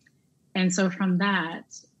 And so from that,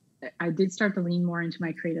 I did start to lean more into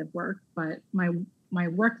my creative work, but my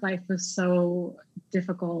work life was so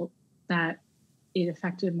difficult that it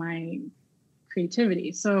affected my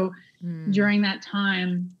creativity. So during that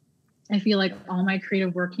time, I feel like all my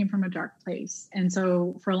creative work came from a dark place. And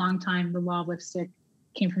so for a long time, the law of lipstick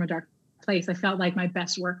came from a dark place. I felt like my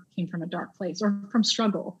best work came from a dark place, or from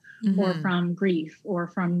struggle, or from grief, or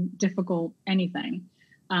from difficult anything.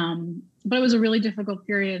 But it was a really difficult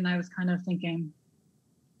period, and I was kind of thinking,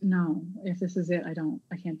 no, if this is it,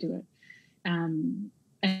 I can't do it.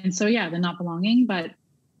 And so, yeah, the not belonging, but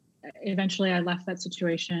eventually I left that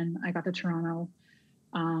situation. I got to Toronto.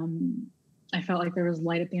 I felt like there was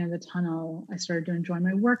light at the end of the tunnel. I started to enjoy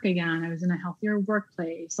my work again. I was in a healthier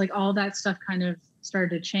workplace. Like all that stuff kind of started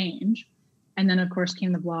to change. And then of course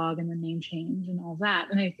came the blog and the name change and all that.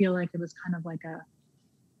 And I feel like it was kind of like a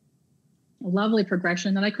lovely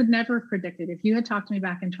progression that I could never have predicted. If you had talked to me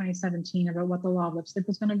back in 2017 about what the law of lipstick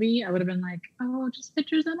was going to be, I would have been like, oh, just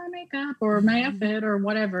pictures of my makeup or my outfit or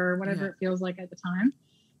whatever it feels like at the time.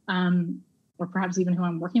 or perhaps even who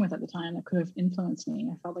I'm working with at the time that could have influenced me.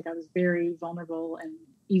 I felt like I was very vulnerable and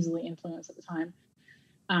easily influenced at the time.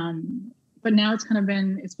 But now it's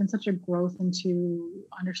been such a growth into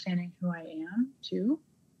understanding who I am too.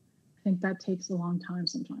 I think that takes a long time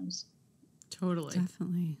sometimes. Totally.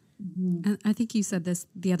 Definitely. Mm-hmm. And I think you said this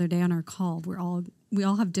the other day on our call. We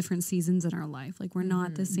all have different seasons in our life. Like we're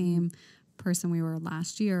not the same person we were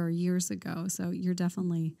last year or years ago. So you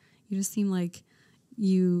just seem like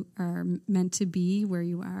you are meant to be where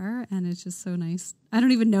you are, and it's just so nice. I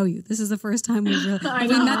don't even know you. This is the first time we met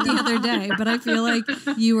the other day, but I feel like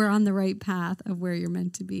you were on the right path of where you're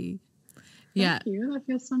meant to be. Yeah. Thank you. That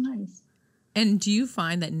feels so nice. And do you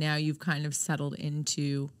find that now you've kind of settled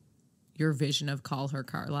into your vision of Call Her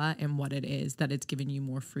Carla and what it is, that it's given you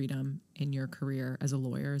more freedom in your career as a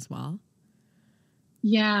lawyer as well?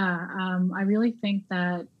 Yeah, I really think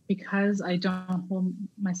that because I don't hold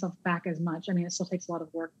myself back as much, I mean, it still takes a lot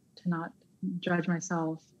of work to not judge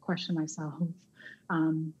myself, question myself.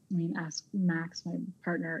 Ask Max, my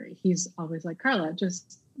partner, he's always like, Carla,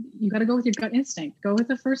 you got to go with your gut instinct. Go with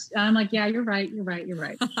the first. I'm like, yeah, you're right.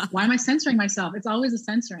 Why am I censoring myself? It's always a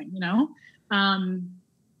censoring,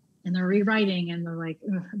 and the rewriting and the like.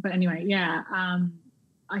 Ugh. But anyway, yeah,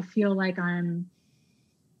 I feel like I'm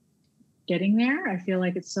getting there. I feel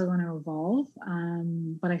like it's still going to evolve.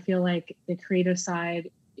 But I feel like the creative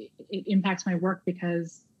side, it impacts my work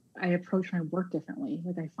because I approach my work differently.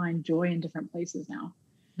 Like I find joy in different places now.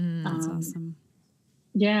 That's awesome.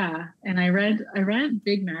 Yeah. And I read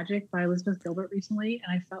Big Magic by Elizabeth Gilbert recently,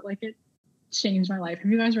 and I felt like it changed my life.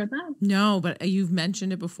 Have you guys read that? No, but you've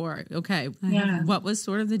mentioned it before. Okay. Yeah. What was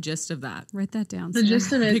sort of the gist of that? Write that down. The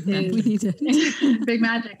gist of it Big is we need it. Big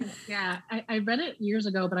Magic. Yeah. I read it years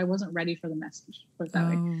ago, but I wasn't ready for the message. Put it that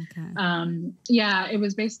way. Okay. Yeah, it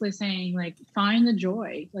was basically saying like, find the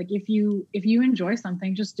joy. Like if you enjoy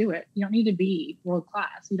something, just do it. You don't need to be world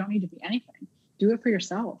class. You don't need to be anything. Do it for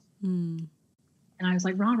yourself. And I was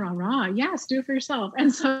like, rah, rah, rah. Yes, do it for yourself.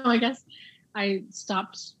 And so I guess I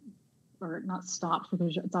stopped, or not stopped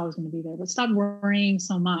because it's always going to be there, but stopped worrying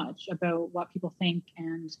so much about what people think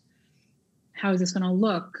and how is this going to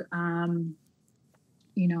look?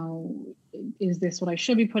 Is this what I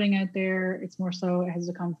should be putting out there? It's more so it has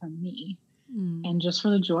to come from me and just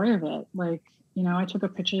for the joy of it. Like, I took a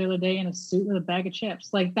picture the other day in a suit with a bag of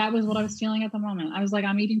chips. Like that was what I was feeling at the moment. I was like,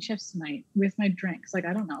 I'm eating chips tonight with my drinks. Like,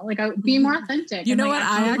 I don't know, like I would be more authentic. You know like,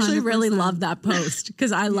 what? I actually 100%. really love that post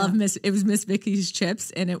because I love it was Miss Vicky's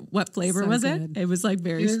chips, and what flavor So was good. it? It was like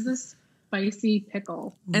very. It was this spicy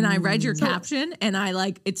pickle. And I read your caption, and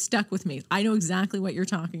it stuck with me. I know exactly what you're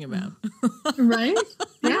talking about. Right?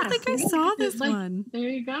 I don't think I saw this one. There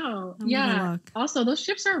you go. I'm yeah. gonna look. Also, those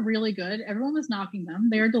chips are really good. Everyone was knocking them.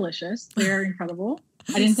 They are delicious. They are incredible.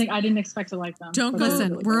 I didn't expect to like them. Don't but go. they're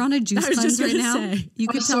Listen, really we're good. on a juice I was cleanse just right gonna now. say. You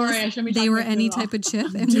could tell sorry, I us shouldn't be they talking were about any it at all. type of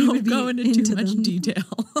chip, and we would Don't be go into too much them. detail.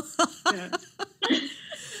 Yeah.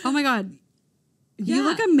 Oh my God. Yeah. You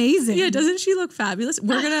look amazing. Yeah, doesn't she look fabulous?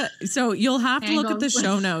 So you'll have to look at the Angles.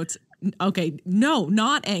 show notes. Okay, no,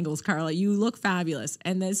 not angles, Carla. You look fabulous.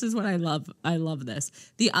 And this is what I love. I love this.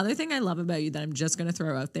 The other thing I love about you that I'm just going to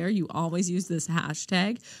throw out there, you always use this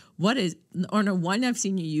hashtag. One I've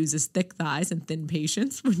seen you use is thick thighs and thin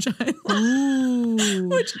patience, which I love. Ooh,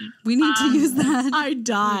 we need to use that. I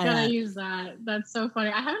die. Gotta at. use that. That's so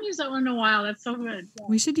funny. I haven't used that one in a while. That's so good. Yeah.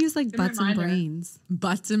 We should use like Good butts reminder. and brains.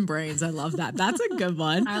 Butts and brains. I love that. That's a good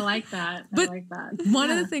one. I like that. But I like that.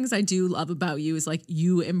 One of the things I do love about you is like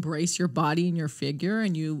you embrace your body and your figure,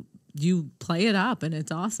 and you play it up, and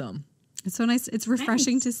it's awesome. It's so nice. It's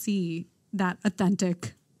refreshing Thanks. to see that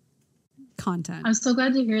authentic content. I'm so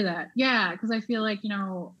glad to hear that. Yeah, because I feel like,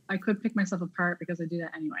 I could pick myself apart because I do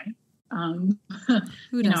that anyway.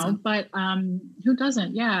 Who doesn't? But who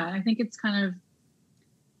doesn't? Yeah, I think it's kind of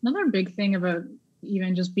another big thing about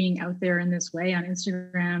even just being out there in this way on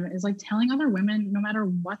Instagram is like telling other women, no matter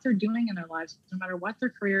what they're doing in their lives, no matter what their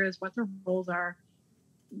career is, what their roles are,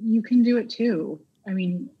 you can do it too. I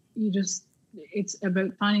mean, it's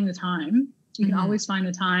about finding the time. You can always find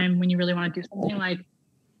the time when you really want to do something. Like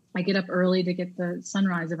I get up early to get the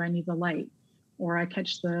sunrise if I need the light, or I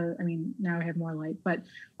catch now I have more light,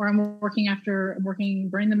 or I'm working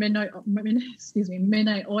burning the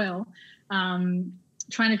midnight oil,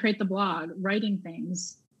 trying to create the blog, writing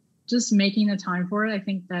things, just making the time for it. I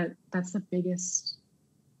think that's the biggest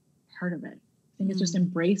part of it. I think it's just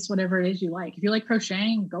embrace whatever it is you like. If you like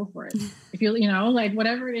crocheting, go for it. If you like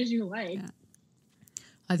whatever it is you like. Yeah.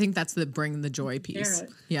 I think that's the bring the joy piece. Share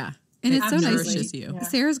it. Yeah. And it's so nice. Nourishes you. Yeah.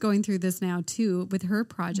 Sarah's going through this now too with her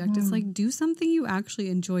project. It's like, do something you actually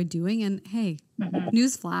enjoy doing. And hey,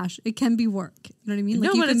 newsflash, it can be work. You know what I mean? Like,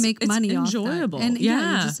 No, you but can make money off that. enjoyable. And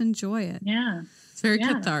Yeah. you just enjoy it. Yeah. It's very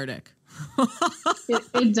Yeah. cathartic.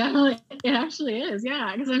 It definitely, it actually is.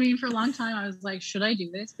 Yeah. Because I mean, for a long time, I was like, should I do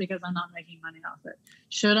this because I'm not making money off it?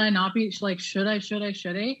 Should I not be like, should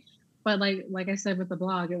I? But like I said with the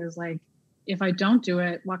blog, it was like, if I don't do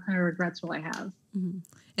it, what kind of regrets will I have? Mm-hmm.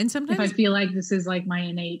 And If I sometimes, feel like this is like my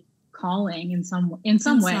innate calling in some way.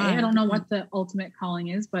 Inside. I don't know what the ultimate calling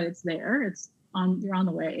is, but it's there. You're on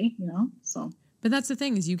the way, you know? So but that's the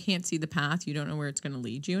thing is you can't see the path. You don't know where it's going to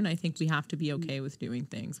lead you. And I think we have to be okay with doing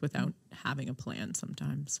things without having a plan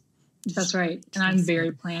sometimes. that's right. And I'm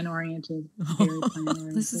very plan oriented.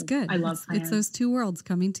 This is good. I love plans. It's those two worlds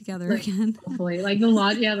coming together again. Hopefully, like the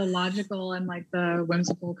logical and like the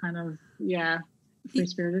whimsical kind of free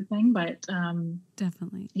spirited thing. But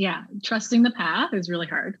Definitely. yeah, trusting the path is really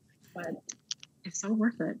hard, but it's so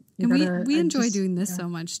worth it. And we enjoy doing this so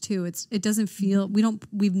much too. It doesn't feel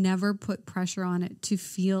we've never put pressure on it to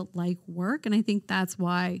feel like work, and I think that's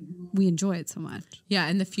why we enjoy it so much. Yeah,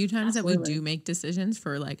 and the few times that Absolutely. we do make decisions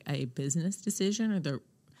for like a business decision or they're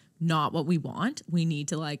not what we want, we need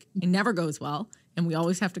to like it never goes well, and we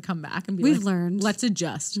always have to come back and be We've like, learned. let's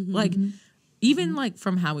adjust. Like even like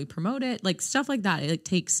from how we promote it, like stuff like that. It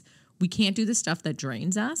takes we can't do the stuff that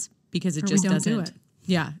drains us because it Or we just don't doesn't. do it.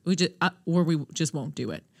 Yeah, we just or we just won't do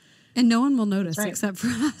it. And no one will notice right. except for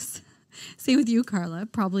us. Same with you, Carla.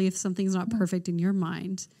 Probably if something's not perfect in your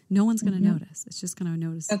mind, no one's going to notice. It's just going to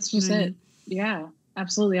notice. That's You just know what I it. mean? Yeah,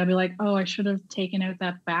 absolutely. I'll be like, oh, I should have taken out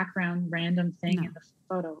that background random thing No. in the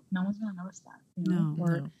photo. No one's going to notice that. You know? No,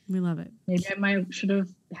 Or we love it. maybe I should have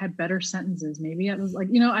had better sentences. Maybe it was like,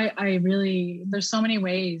 you know, I really, there's so many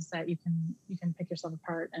ways that you can pick yourself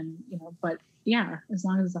apart and, you know, but yeah, as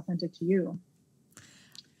long as it's authentic to you.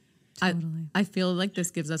 Totally. I feel like this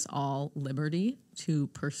gives us all liberty to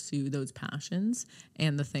pursue those passions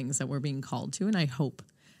and the things that we're being called to. And I hope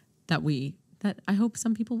that I hope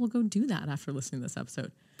some people will go do that after listening to this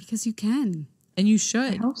episode. Because you can. And you I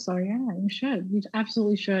should. hope so. Yeah, you should. You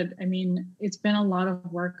absolutely should. I mean, it's been a lot of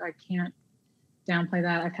work. I can't downplay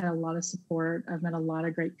that. I've had a lot of support. I've met a lot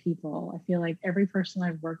of great people. I feel like every person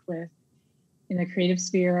I've worked with in the creative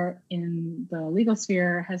sphere, in the legal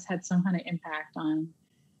sphere, has had some kind of impact on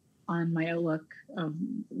my outlook of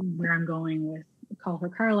where I'm going with Call Her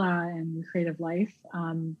Carla and creative life.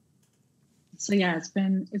 So yeah, it's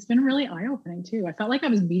been really eye-opening too. I felt like I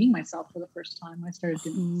was meeting myself for the first time when I started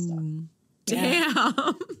doing this stuff.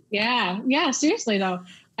 Damn. Yeah, seriously though.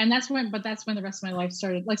 And that's when the rest of my life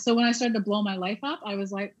started. Like, so when I started to blow my life up, I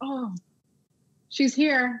was like, oh, she's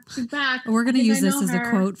here. She's back. We're going to I think use I this know as a her.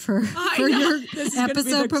 quote for know. your This is gonna be the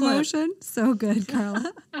episode clip. promotion. So good,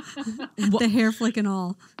 Carla. The hair flick and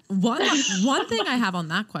all. One thing I have on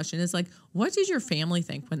that question is like, what did your family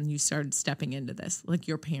think when you started stepping into this? Like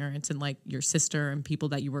your parents and like your sister and people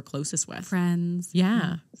that you were closest with. Friends.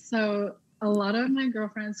 Yeah. So a lot of my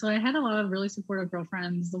girlfriends, so I had a lot of really supportive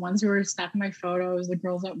girlfriends, the ones who were snapping my photos, the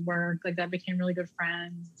girls at work, like that became really good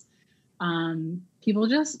friends. People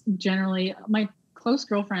just generally, my close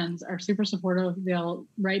girlfriends are super supportive. They'll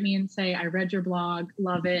write me and say, I read your blog,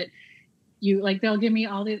 love it. They'll give me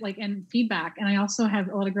all the and feedback. And I also have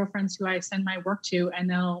a lot of girlfriends who I send my work to and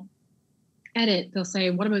they'll edit. They'll say,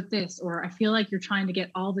 what about this? Or I feel like you're trying to get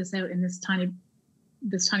all this out in this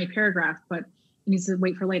tiny paragraph, but it needs to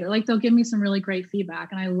wait for later. Like they'll give me some really great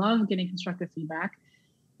feedback. And I love getting constructive feedback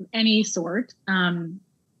of any sort.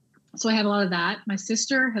 So I had a lot of that. My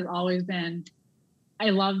sister has always been, I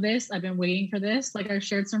love this. I've been waiting for this. Like I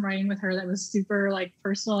shared some writing with her that was super like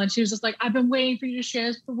personal. And she was just like, I've been waiting for you to share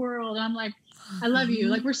this with the world. And I'm like, I love you.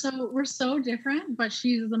 Like we're so different, but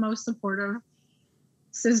she's the most supportive.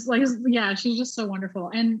 She's just so wonderful.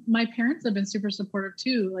 And my parents have been super supportive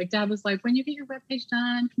too. Like dad was like, when you get your webpage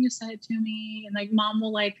done, can you send it to me? And like mom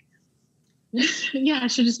will like, yeah,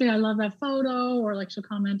 she'll just be, I love that photo. Or like she'll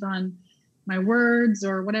comment on my words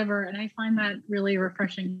or whatever. And I find that really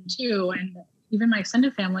refreshing too. And even my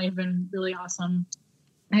extended family have been really awesome.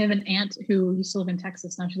 I have an aunt who used to live in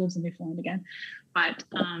Texas. Now she lives in Newfoundland again. But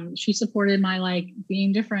she supported my like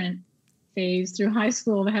being different phase through high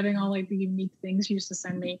school, having all like the unique things she used to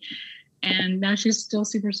send me. And now she's still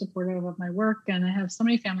super supportive of my work. And I have so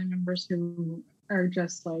many family members who are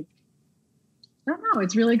just like, I don't know.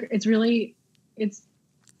 It's really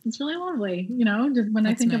lovely, you know, just when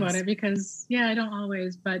I think about it, because I don't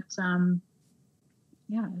always, but it's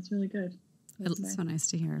really good. It's so nice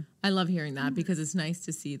to hear. I love hearing that because it's nice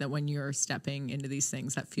to see that when you're stepping into these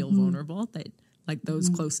things that feel vulnerable, that like those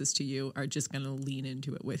closest to you are just going to lean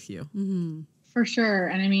into it with you. Mm-hmm. For sure.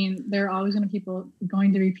 And I mean, there are always going to be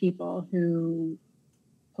people who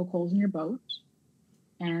poke holes in your boat.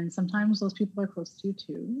 And sometimes those people are close to you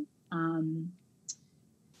too.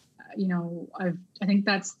 You know, I think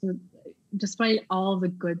that's despite all the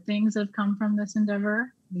good things that have come from these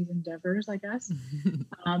endeavors, I guess,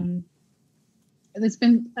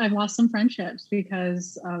 I've lost some friendships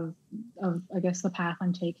because of I guess the path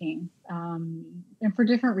I'm taking, and for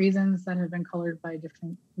different reasons that have been colored by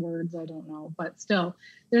different words. I don't know, but still,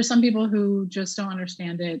 there's some people who just don't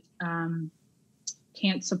understand it,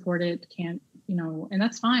 can't support it, can't, you know, and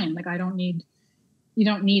that's fine. Like you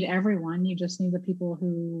don't need everyone. You just need the people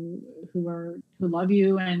who love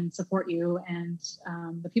you and support you, and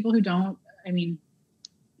the people who don't, I mean,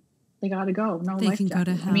 they gotta go. No, they can go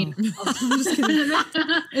to hell. I mean, I'm just kidding.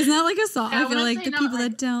 Isn't that like a song? Yeah, I feel like the people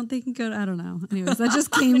that don't, they can go to, I don't know. Anyways, that just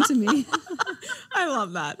came to me. I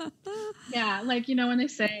love that. Yeah, like, you know, when they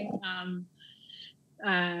say,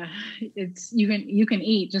 it's you can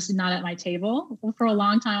eat, just not at my table. For a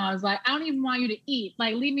long time, I was like, I don't even want you to eat.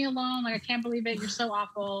 Like, leave me alone. Like, I can't believe it. You're so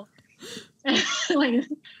awful. Like,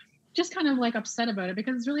 just kind of like upset about it,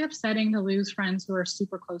 because it's really upsetting to lose friends who are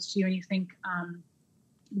super close to you and you think,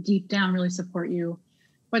 deep down really support you,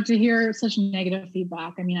 but to hear such negative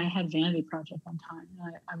feedback. I mean, I had Vanity Project one time,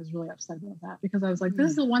 and I was really upset about that, because I was like,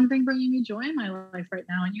 this is the one thing bringing me joy in my life right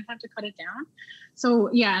now, and you have to cut it down. So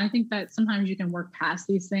yeah, and I think that sometimes you can work past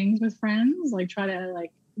these things with friends, like try to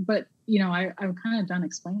like, but you know, I'm kind of done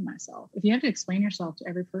explaining myself. If you have to explain yourself to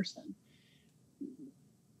every person,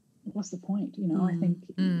 what's the point? You know, I think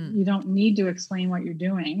you don't need to explain what you're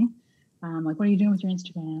doing. Like, what are you doing with your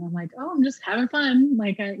Instagram? I'm like, oh, I'm just having fun.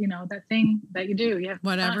 Like, you know, that thing that you do. You have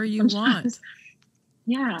whatever you want.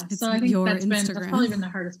 Yeah. It's so I think that's Instagram. probably been the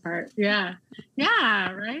hardest part. Yeah.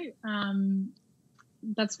 Yeah. Right.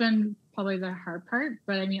 That's been probably the hard part,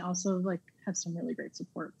 but I mean, also like have some really great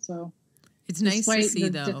support. So it's nice to see,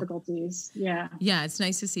 though, difficulties. Yeah. Yeah, it's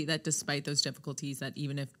nice to see that despite those difficulties, that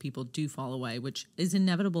even if people do fall away, which is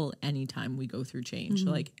inevitable anytime we go through change,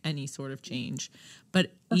 like any sort of change,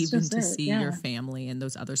 but that's even to see your family and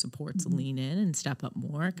those other supports lean in and step up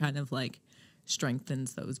more kind of like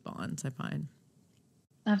strengthens those bonds, I find.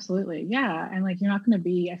 Absolutely. Yeah. And like, you're not going to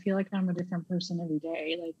be, I feel like I'm a different person every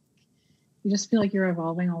day. Like, you just feel like you're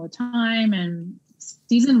evolving all the time. And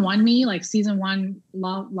season one,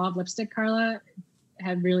 Love Lipstick, Carla,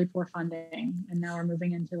 had really poor funding. And now we're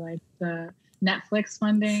moving into like the Netflix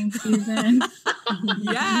funding season.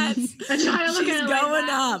 Yes. She's going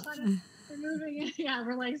up. We're moving in. Yeah,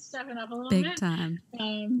 we're like stepping up a little bit. Big time.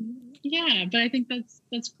 Yeah, but I think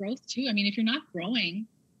that's growth too. I mean, if you're not growing,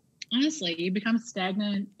 honestly, you become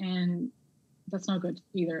stagnant, and that's not good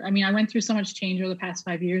either. I mean, I went through so much change over the past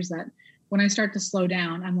 5 years that when I start to slow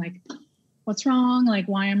down, I'm like, what's wrong? Like,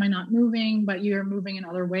 why am I not moving? But you're moving in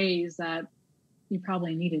other ways that you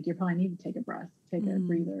probably needed. You probably need to take a breath, take a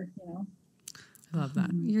breather, you know? I love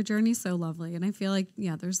that. Your journey's so lovely. And I feel like,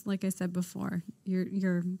 yeah, there's, like I said before,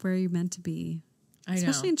 you're where you're meant to be.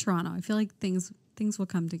 Especially in Toronto. I feel like things will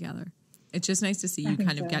come together. It's just nice to see you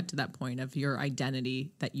kind of get to that point of your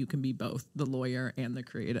identity, that you can be both the lawyer and the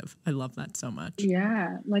creative. I love that so much.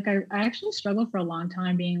 Yeah. Like I actually struggled for a long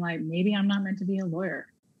time being like, maybe I'm not meant to be a lawyer.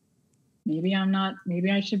 Maybe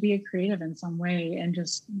I should be a creative in some way, and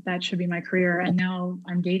just that should be my career. And now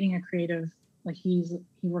I'm dating a creative, like he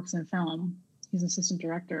works in film. He's an assistant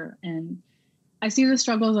director, and I see the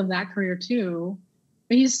struggles of that career too,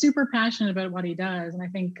 but he's super passionate about what he does. And I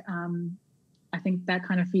think that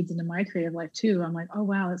kind of feeds into my creative life too. I'm like, oh,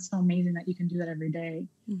 wow, it's so amazing that you can do that every day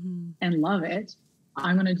and love it.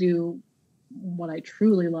 I'm going to do what I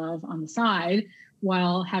truly love on the side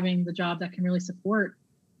while having the job that can really support.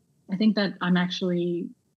 I think that I'm actually,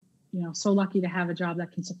 you know, so lucky to have a job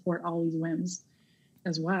that can support all these whims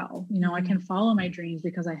as well. You know, I can follow my dreams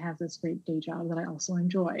because I have this great day job that I also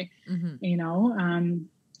enjoy, you know, and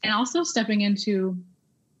also stepping into,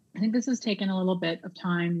 I think this has taken a little bit of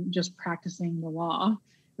time, just practicing the law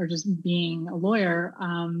or just being a lawyer,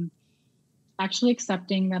 actually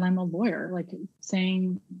accepting that I'm a lawyer, like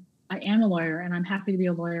saying I am a lawyer and I'm happy to be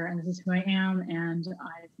a lawyer and this is who I am. And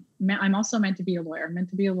I'm also meant to be a lawyer,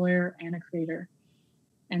 and a creator.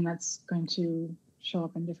 And that's going to show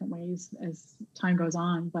up in different ways as time goes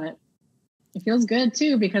on. But it feels good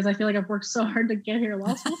too, because I feel like I've worked so hard to get here.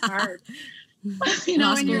 Law school's hard. You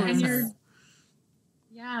know, and you're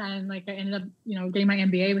yeah, and like I ended up, you know, getting my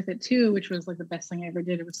MBA with it too, which was like the best thing I ever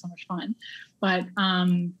did. It was so much fun. But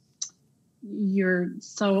you're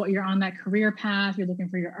on that career path. You're looking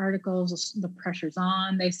for your articles. The pressure's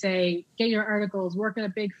on. They say, get your articles, work at a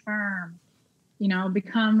big firm.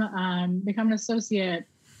 become an associate,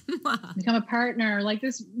 become a partner, like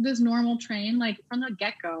this normal train. Like from the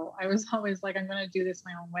get-go, I was always like, I'm going to do this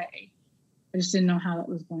my own way. I just didn't know how that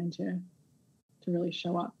was going to really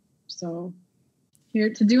show up. So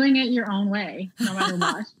here to doing it your own way, no matter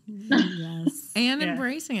what. Yes. And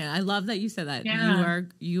embracing it. I love that you said that. Yeah.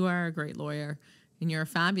 You are a great lawyer, and you're a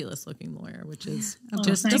fabulous looking lawyer, which is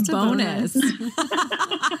just a bonus.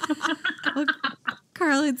 Well,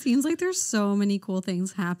 Carla, it seems like there's so many cool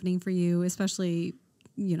things happening for you, especially,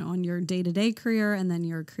 in your day-to-day career and then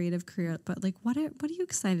your creative career. But like, what are you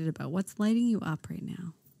excited about? What's lighting you up right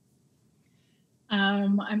now?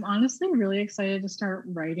 I'm honestly really excited to start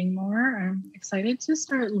writing more. I'm excited to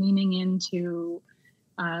start leaning into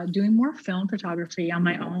doing more film photography on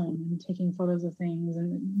my own and taking photos of things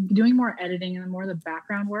and doing more editing and more of the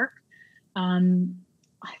background work. I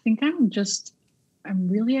think I'm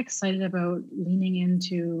really excited about leaning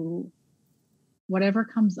into whatever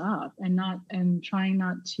comes up and trying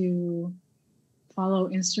not to follow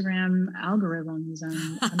Instagram algorithms.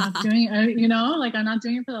 And I'm not doing it, I'm not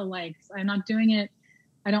doing it for the likes. I'm not doing it.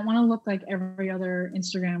 I don't want to look like every other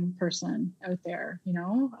Instagram person out there,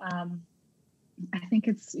 I think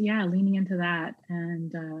it's, leaning into that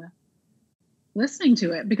and listening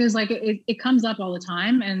to it, because like it comes up all the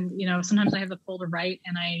time. And, sometimes I have the pull to write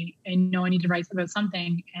and I know I need to write about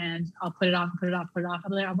something and I'll put it off. I'll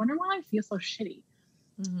be like, I wonder why I feel so shitty.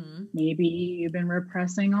 Mm-hmm. Maybe you've been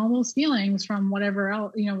repressing all those feelings from whatever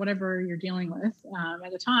else, whatever you're dealing with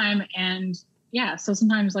at the time. And so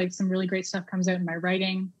sometimes like some really great stuff comes out in my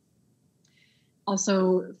writing.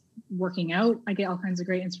 Also working out, I get all kinds of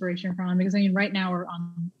great inspiration from, because right now we're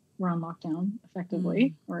on lockdown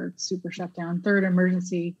effectively, or super shut down, third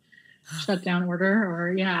emergency shutdown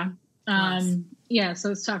order,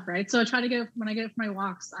 so it's tough, right? So I try to when I get for my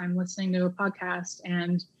walks, I'm listening to a podcast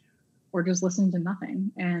or just listening to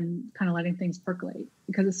nothing and kind of letting things percolate,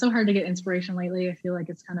 because it's so hard to get inspiration lately. I feel like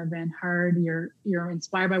it's kind of been hard. You're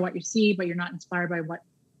inspired by what you see, but you're not inspired by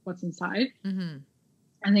what's inside. Mm-hmm.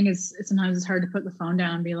 I think sometimes it's hard to put the phone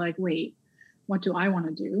down and be like, wait, what do I want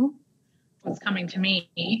to do? What's coming to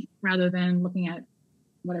me, rather than looking at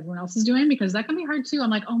what everyone else is doing, because that can be hard too. I'm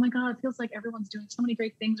like, oh my God, it feels like everyone's doing so many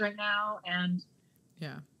great things right now. And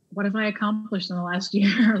what have I accomplished in the last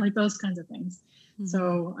year? Like those kinds of things. Mm-hmm.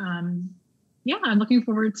 So, I'm looking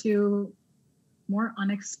forward to more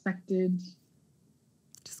unexpected.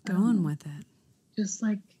 Just going with it. Just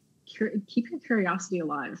like keep your curiosity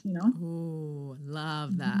alive, Ooh,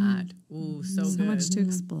 love that. Ooh, so good. Much to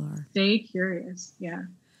explore. Stay curious. Yeah.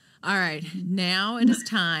 All right. Now it is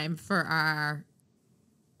time for our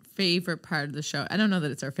favorite part of the show. I don't know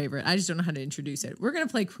that it's our favorite. I just don't know how to introduce it. We're going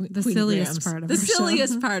to play the silliest part of our show. The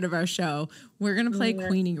silliest part of our show. We're going to play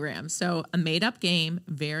Queeniegram. So a made-up game,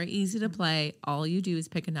 very easy to play. All you do is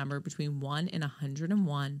pick a number between 1 and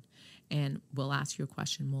 101, and we'll ask you a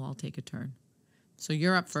question. We'll all take a turn. So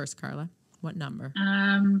you're up first, Carla. What number?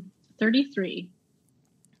 33.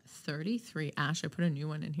 33. Ash, I put a new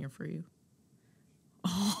one in here for you.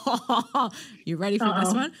 Oh, you ready for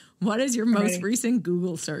this one? What is your most recent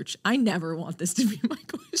Google search? I never want this to be my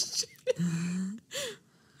question.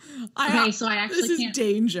 So I actually this is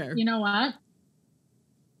danger. You know what?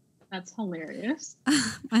 That's hilarious.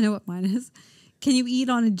 I know what mine is. Can you eat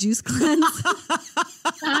on a juice cleanse?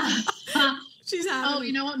 She's having. Oh,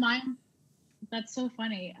 you know what? Mine. That's so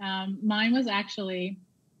funny. Mine was actually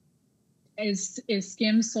is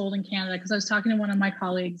Skims sold in Canada, because I was talking to one of my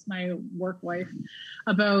colleagues, my work wife,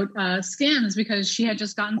 about Skims, because she had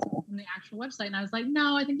just gotten some from the actual website, and I was like,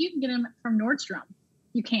 no, I think you can get them from Nordstrom.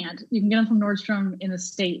 You can't. You can get them from Nordstrom in the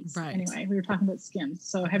States. Right. Anyway, we were talking about Skims.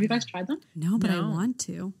 So have you guys tried them? No, but I want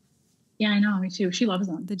to. Yeah, I know. Me too. She loves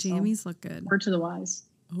them. The jammies look good. Word to the wise.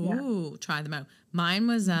 Ooh, try them out. Mine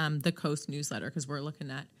was the Coast newsletter, because we're looking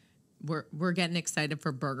at we're getting excited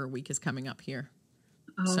for Burger Week is coming up here.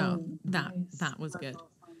 So that was good.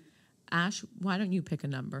 Awesome. Ash, why don't you pick a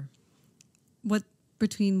number? What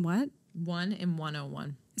between what? 1 and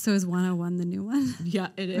 101. So is 101 the new one? Yeah,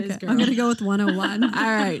 it is. Okay. Girl. I'm gonna go with 101. All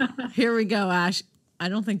right, here we go, Ash. I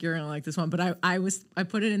don't think you're gonna like this one, but I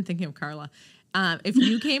put it in thinking of Carla. If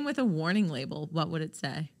you came with a warning label, what would it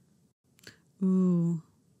say? Ooh.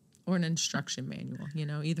 Or an instruction manual,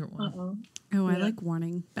 either one. Uh-oh. Oh, I like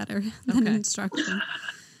warning better than instruction.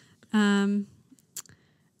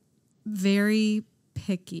 Very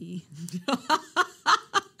picky.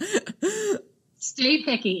 Stay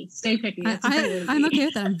picky. I'm okay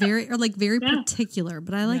with that. I'm very particular,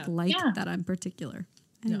 but I like that I'm particular.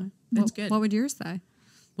 Anyway, that's good. What would yours say?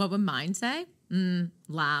 What would mine say?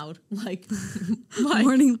 Loud. Like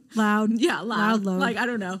Morning loud. Yeah, loud. Loud. Like, I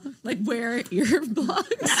don't know. Like wear earplugs.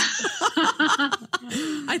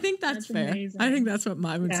 I think that's fair. amazing. I think that's what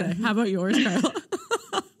mine would say. How about yours, Carla?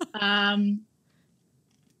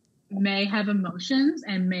 May have emotions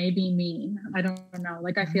and may be mean. I don't know.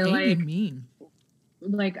 Like, I feel Maybe like mean.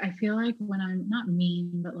 like I feel like when I'm not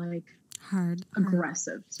mean, but like Hard.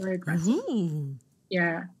 aggressive. It's very aggressive. Ooh.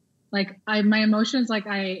 Yeah. Like my emotions, like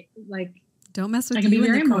Don't mess with I can be you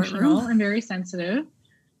in very the courtroom. emotional and very sensitive,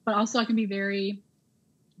 but also I can be very,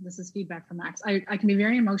 this is feedback from Max. I can be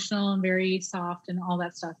very emotional and very soft and all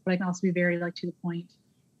that stuff, but I can also be very like to the point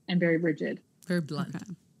and very rigid. Very blunt. Okay.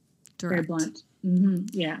 Very Direct. blunt.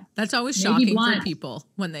 Yeah. That's always Maybe shocking blunt. for people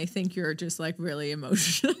when they think you're just like really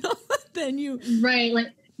emotional. Then you Right. Like,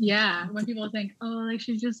 yeah. When people think, oh, like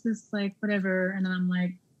she's just this like whatever. And then I'm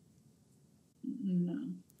like, no.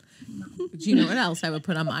 Do you know what else I would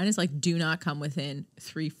put on mine is like, do not come within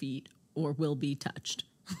 3 feet or will be touched.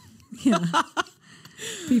 Yeah.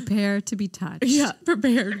 Prepare to be touched. Yeah,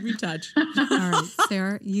 prepared to be touched. All right,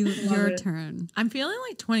 Sarah, your it. turn. I'm feeling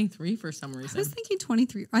like 23 for some I reason. was thinking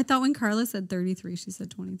 23. I thought when Carla said 33, she said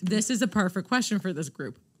 23. This is a perfect question for this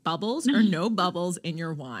group. Bubbles or no bubbles in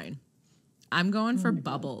your wine? I'm going for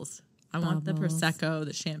bubbles. I want the Bubbles. Prosecco,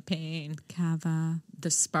 the champagne, Cava. the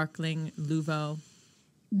sparkling Luvo.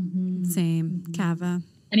 Same. Cava.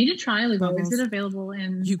 I need to try Lugo. Bubbles. Is it available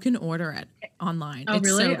in? You can order it online. Oh, it's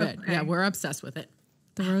really? so good. Okay. Yeah, we're obsessed with it.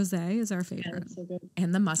 The rosé is our Yeah, favorite. that's so good.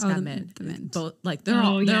 And the muscat the mint. mint. Both like they're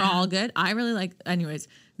all good. I really like. Anyways,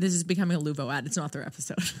 this is becoming a Luvo ad. It's not their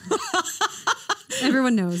episode.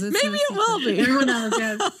 Everyone knows. It's Maybe it will be. Everyone knows.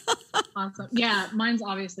 Yes. Awesome. Yeah, mine's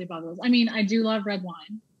obviously bubbles. I mean, I do love red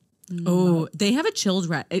wine. Oh, they have a chilled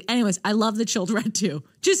red. Anyways, I love the chilled red too.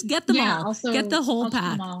 Just get them all. Also, Get the whole I'll take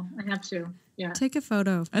pack. them all. I have to. Yeah. Take a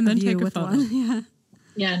photo And then of you take a with photo. one. Yeah.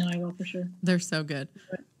 Yeah, no, I will for sure. They're so good.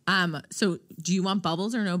 So do you want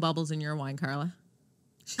bubbles or no bubbles in your wine, Carla?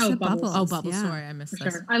 She Oh, said bubbles. Oh, bubbles. Yeah. Sorry, I missed For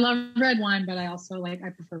this. sure. I love red wine, but I also I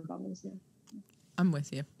prefer bubbles. Yeah. I'm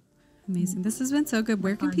with you. Amazing. This has been so good.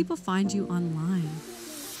 Where can Fun. people find you online?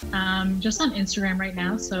 Just on Instagram right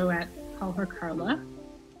now. So at Call Her Carla.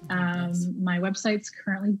 Nice. My website's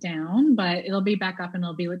currently down, but it'll be back up and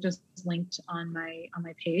it'll be just linked on my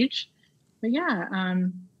page. But yeah,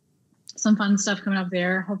 some fun stuff coming up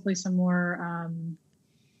there. Hopefully some more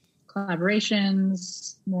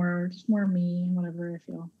collaborations, more me, whatever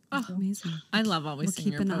I feel. Oh, Amazing. I love always We'll seeing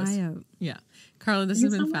keep your an posts. eye out. Yeah. Carla, this Thank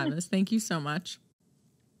has you been so much. fabulous. Thank you so much.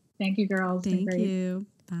 Thank you, girls. It's been Thank great. you.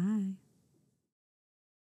 Bye.